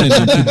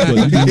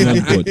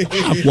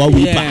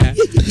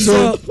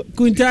 So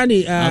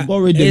Kuntani,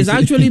 it's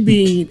actually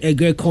been a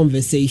great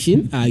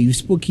conversation. You've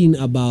spoken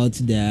about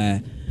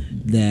the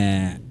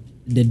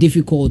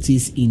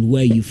difficulties in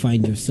where you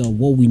find yourself,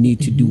 what we need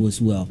to do as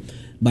well.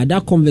 But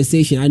that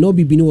conversation, I know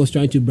Bibino was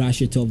trying to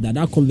brush it off,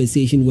 that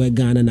conversation where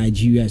Ghana,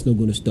 Nigeria is not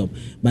going to stop.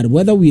 But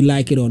whether we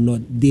like it or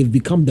not, they've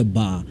become the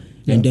bar.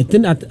 Yeah. And the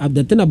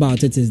thing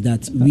about it is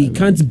that we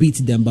can't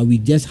beat them, but we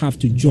just have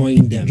to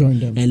join them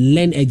and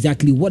learn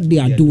exactly what they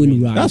are doing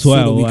right. That's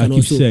why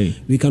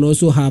we can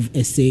also have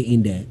a say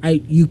in there.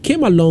 You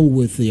came along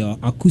with your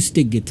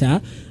acoustic guitar.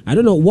 I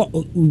don't know what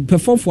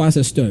perform for us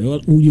a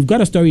story. You've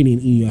got a story in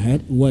your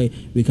head where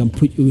we can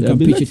pitch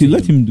it.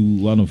 Let him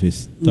do one of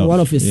his stuff. One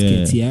of his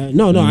skits. Yeah.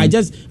 No. I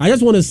just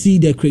want to see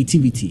the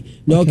creativity.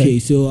 Okay.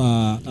 So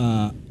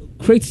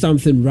create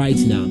something right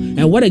now.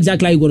 And what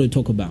exactly are you going to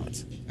talk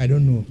about? I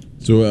don't know.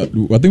 So I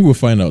think we'll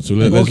find out. So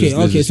let's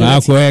So I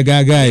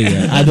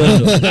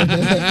don't know.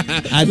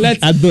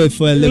 I do it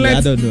for a living. I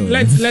don't know.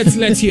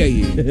 Let's hear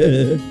you.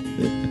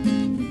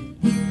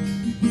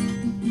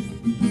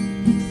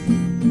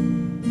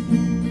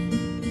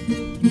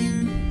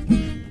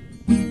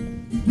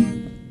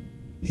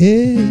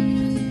 Hey.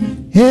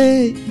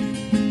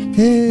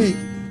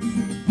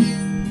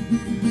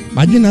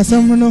 Majina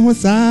Samana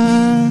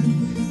Hosa,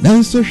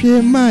 Nanso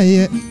She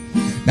Maye,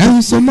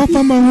 Nanso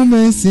Mafama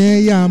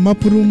Humense, ya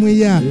Mapurumu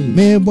ya,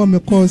 Mebo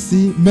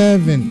Mekosi,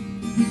 Mervin,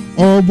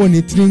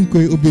 Oboni Trinko,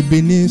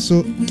 Ubibini,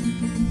 so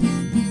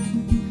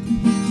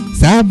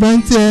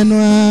Sabante,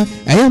 no,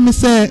 I am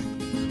say,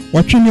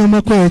 watching your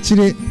Mako,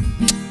 Chile,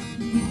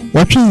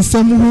 watching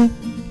someone,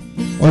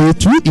 or you're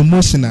too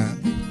emotional.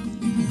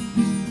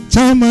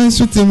 Chama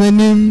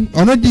Sutimanim,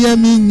 already I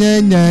mean,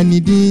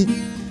 Nidi,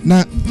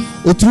 na.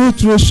 Otro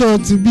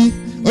short to be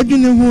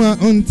Odine who are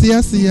on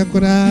Tiasi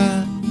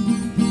Yakura.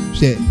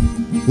 She,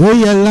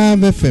 we ya love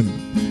FM.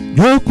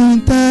 Do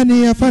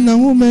Kuntani Afana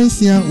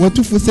Humensia, what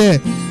to say?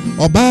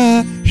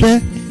 Oba,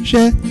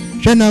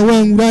 she na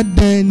one rat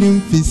den in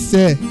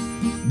Fisse.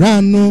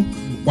 Brano,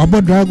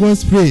 Wabo Dragon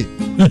Spray.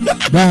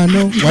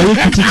 Brano, why you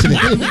teaching it?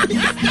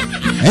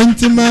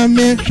 Enti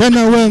mame, she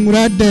na one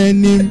rat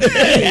den in.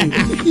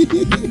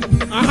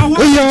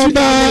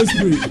 Oyoba,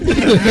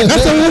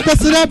 that's a work of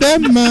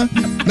Bemma.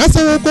 That's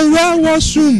a washroom.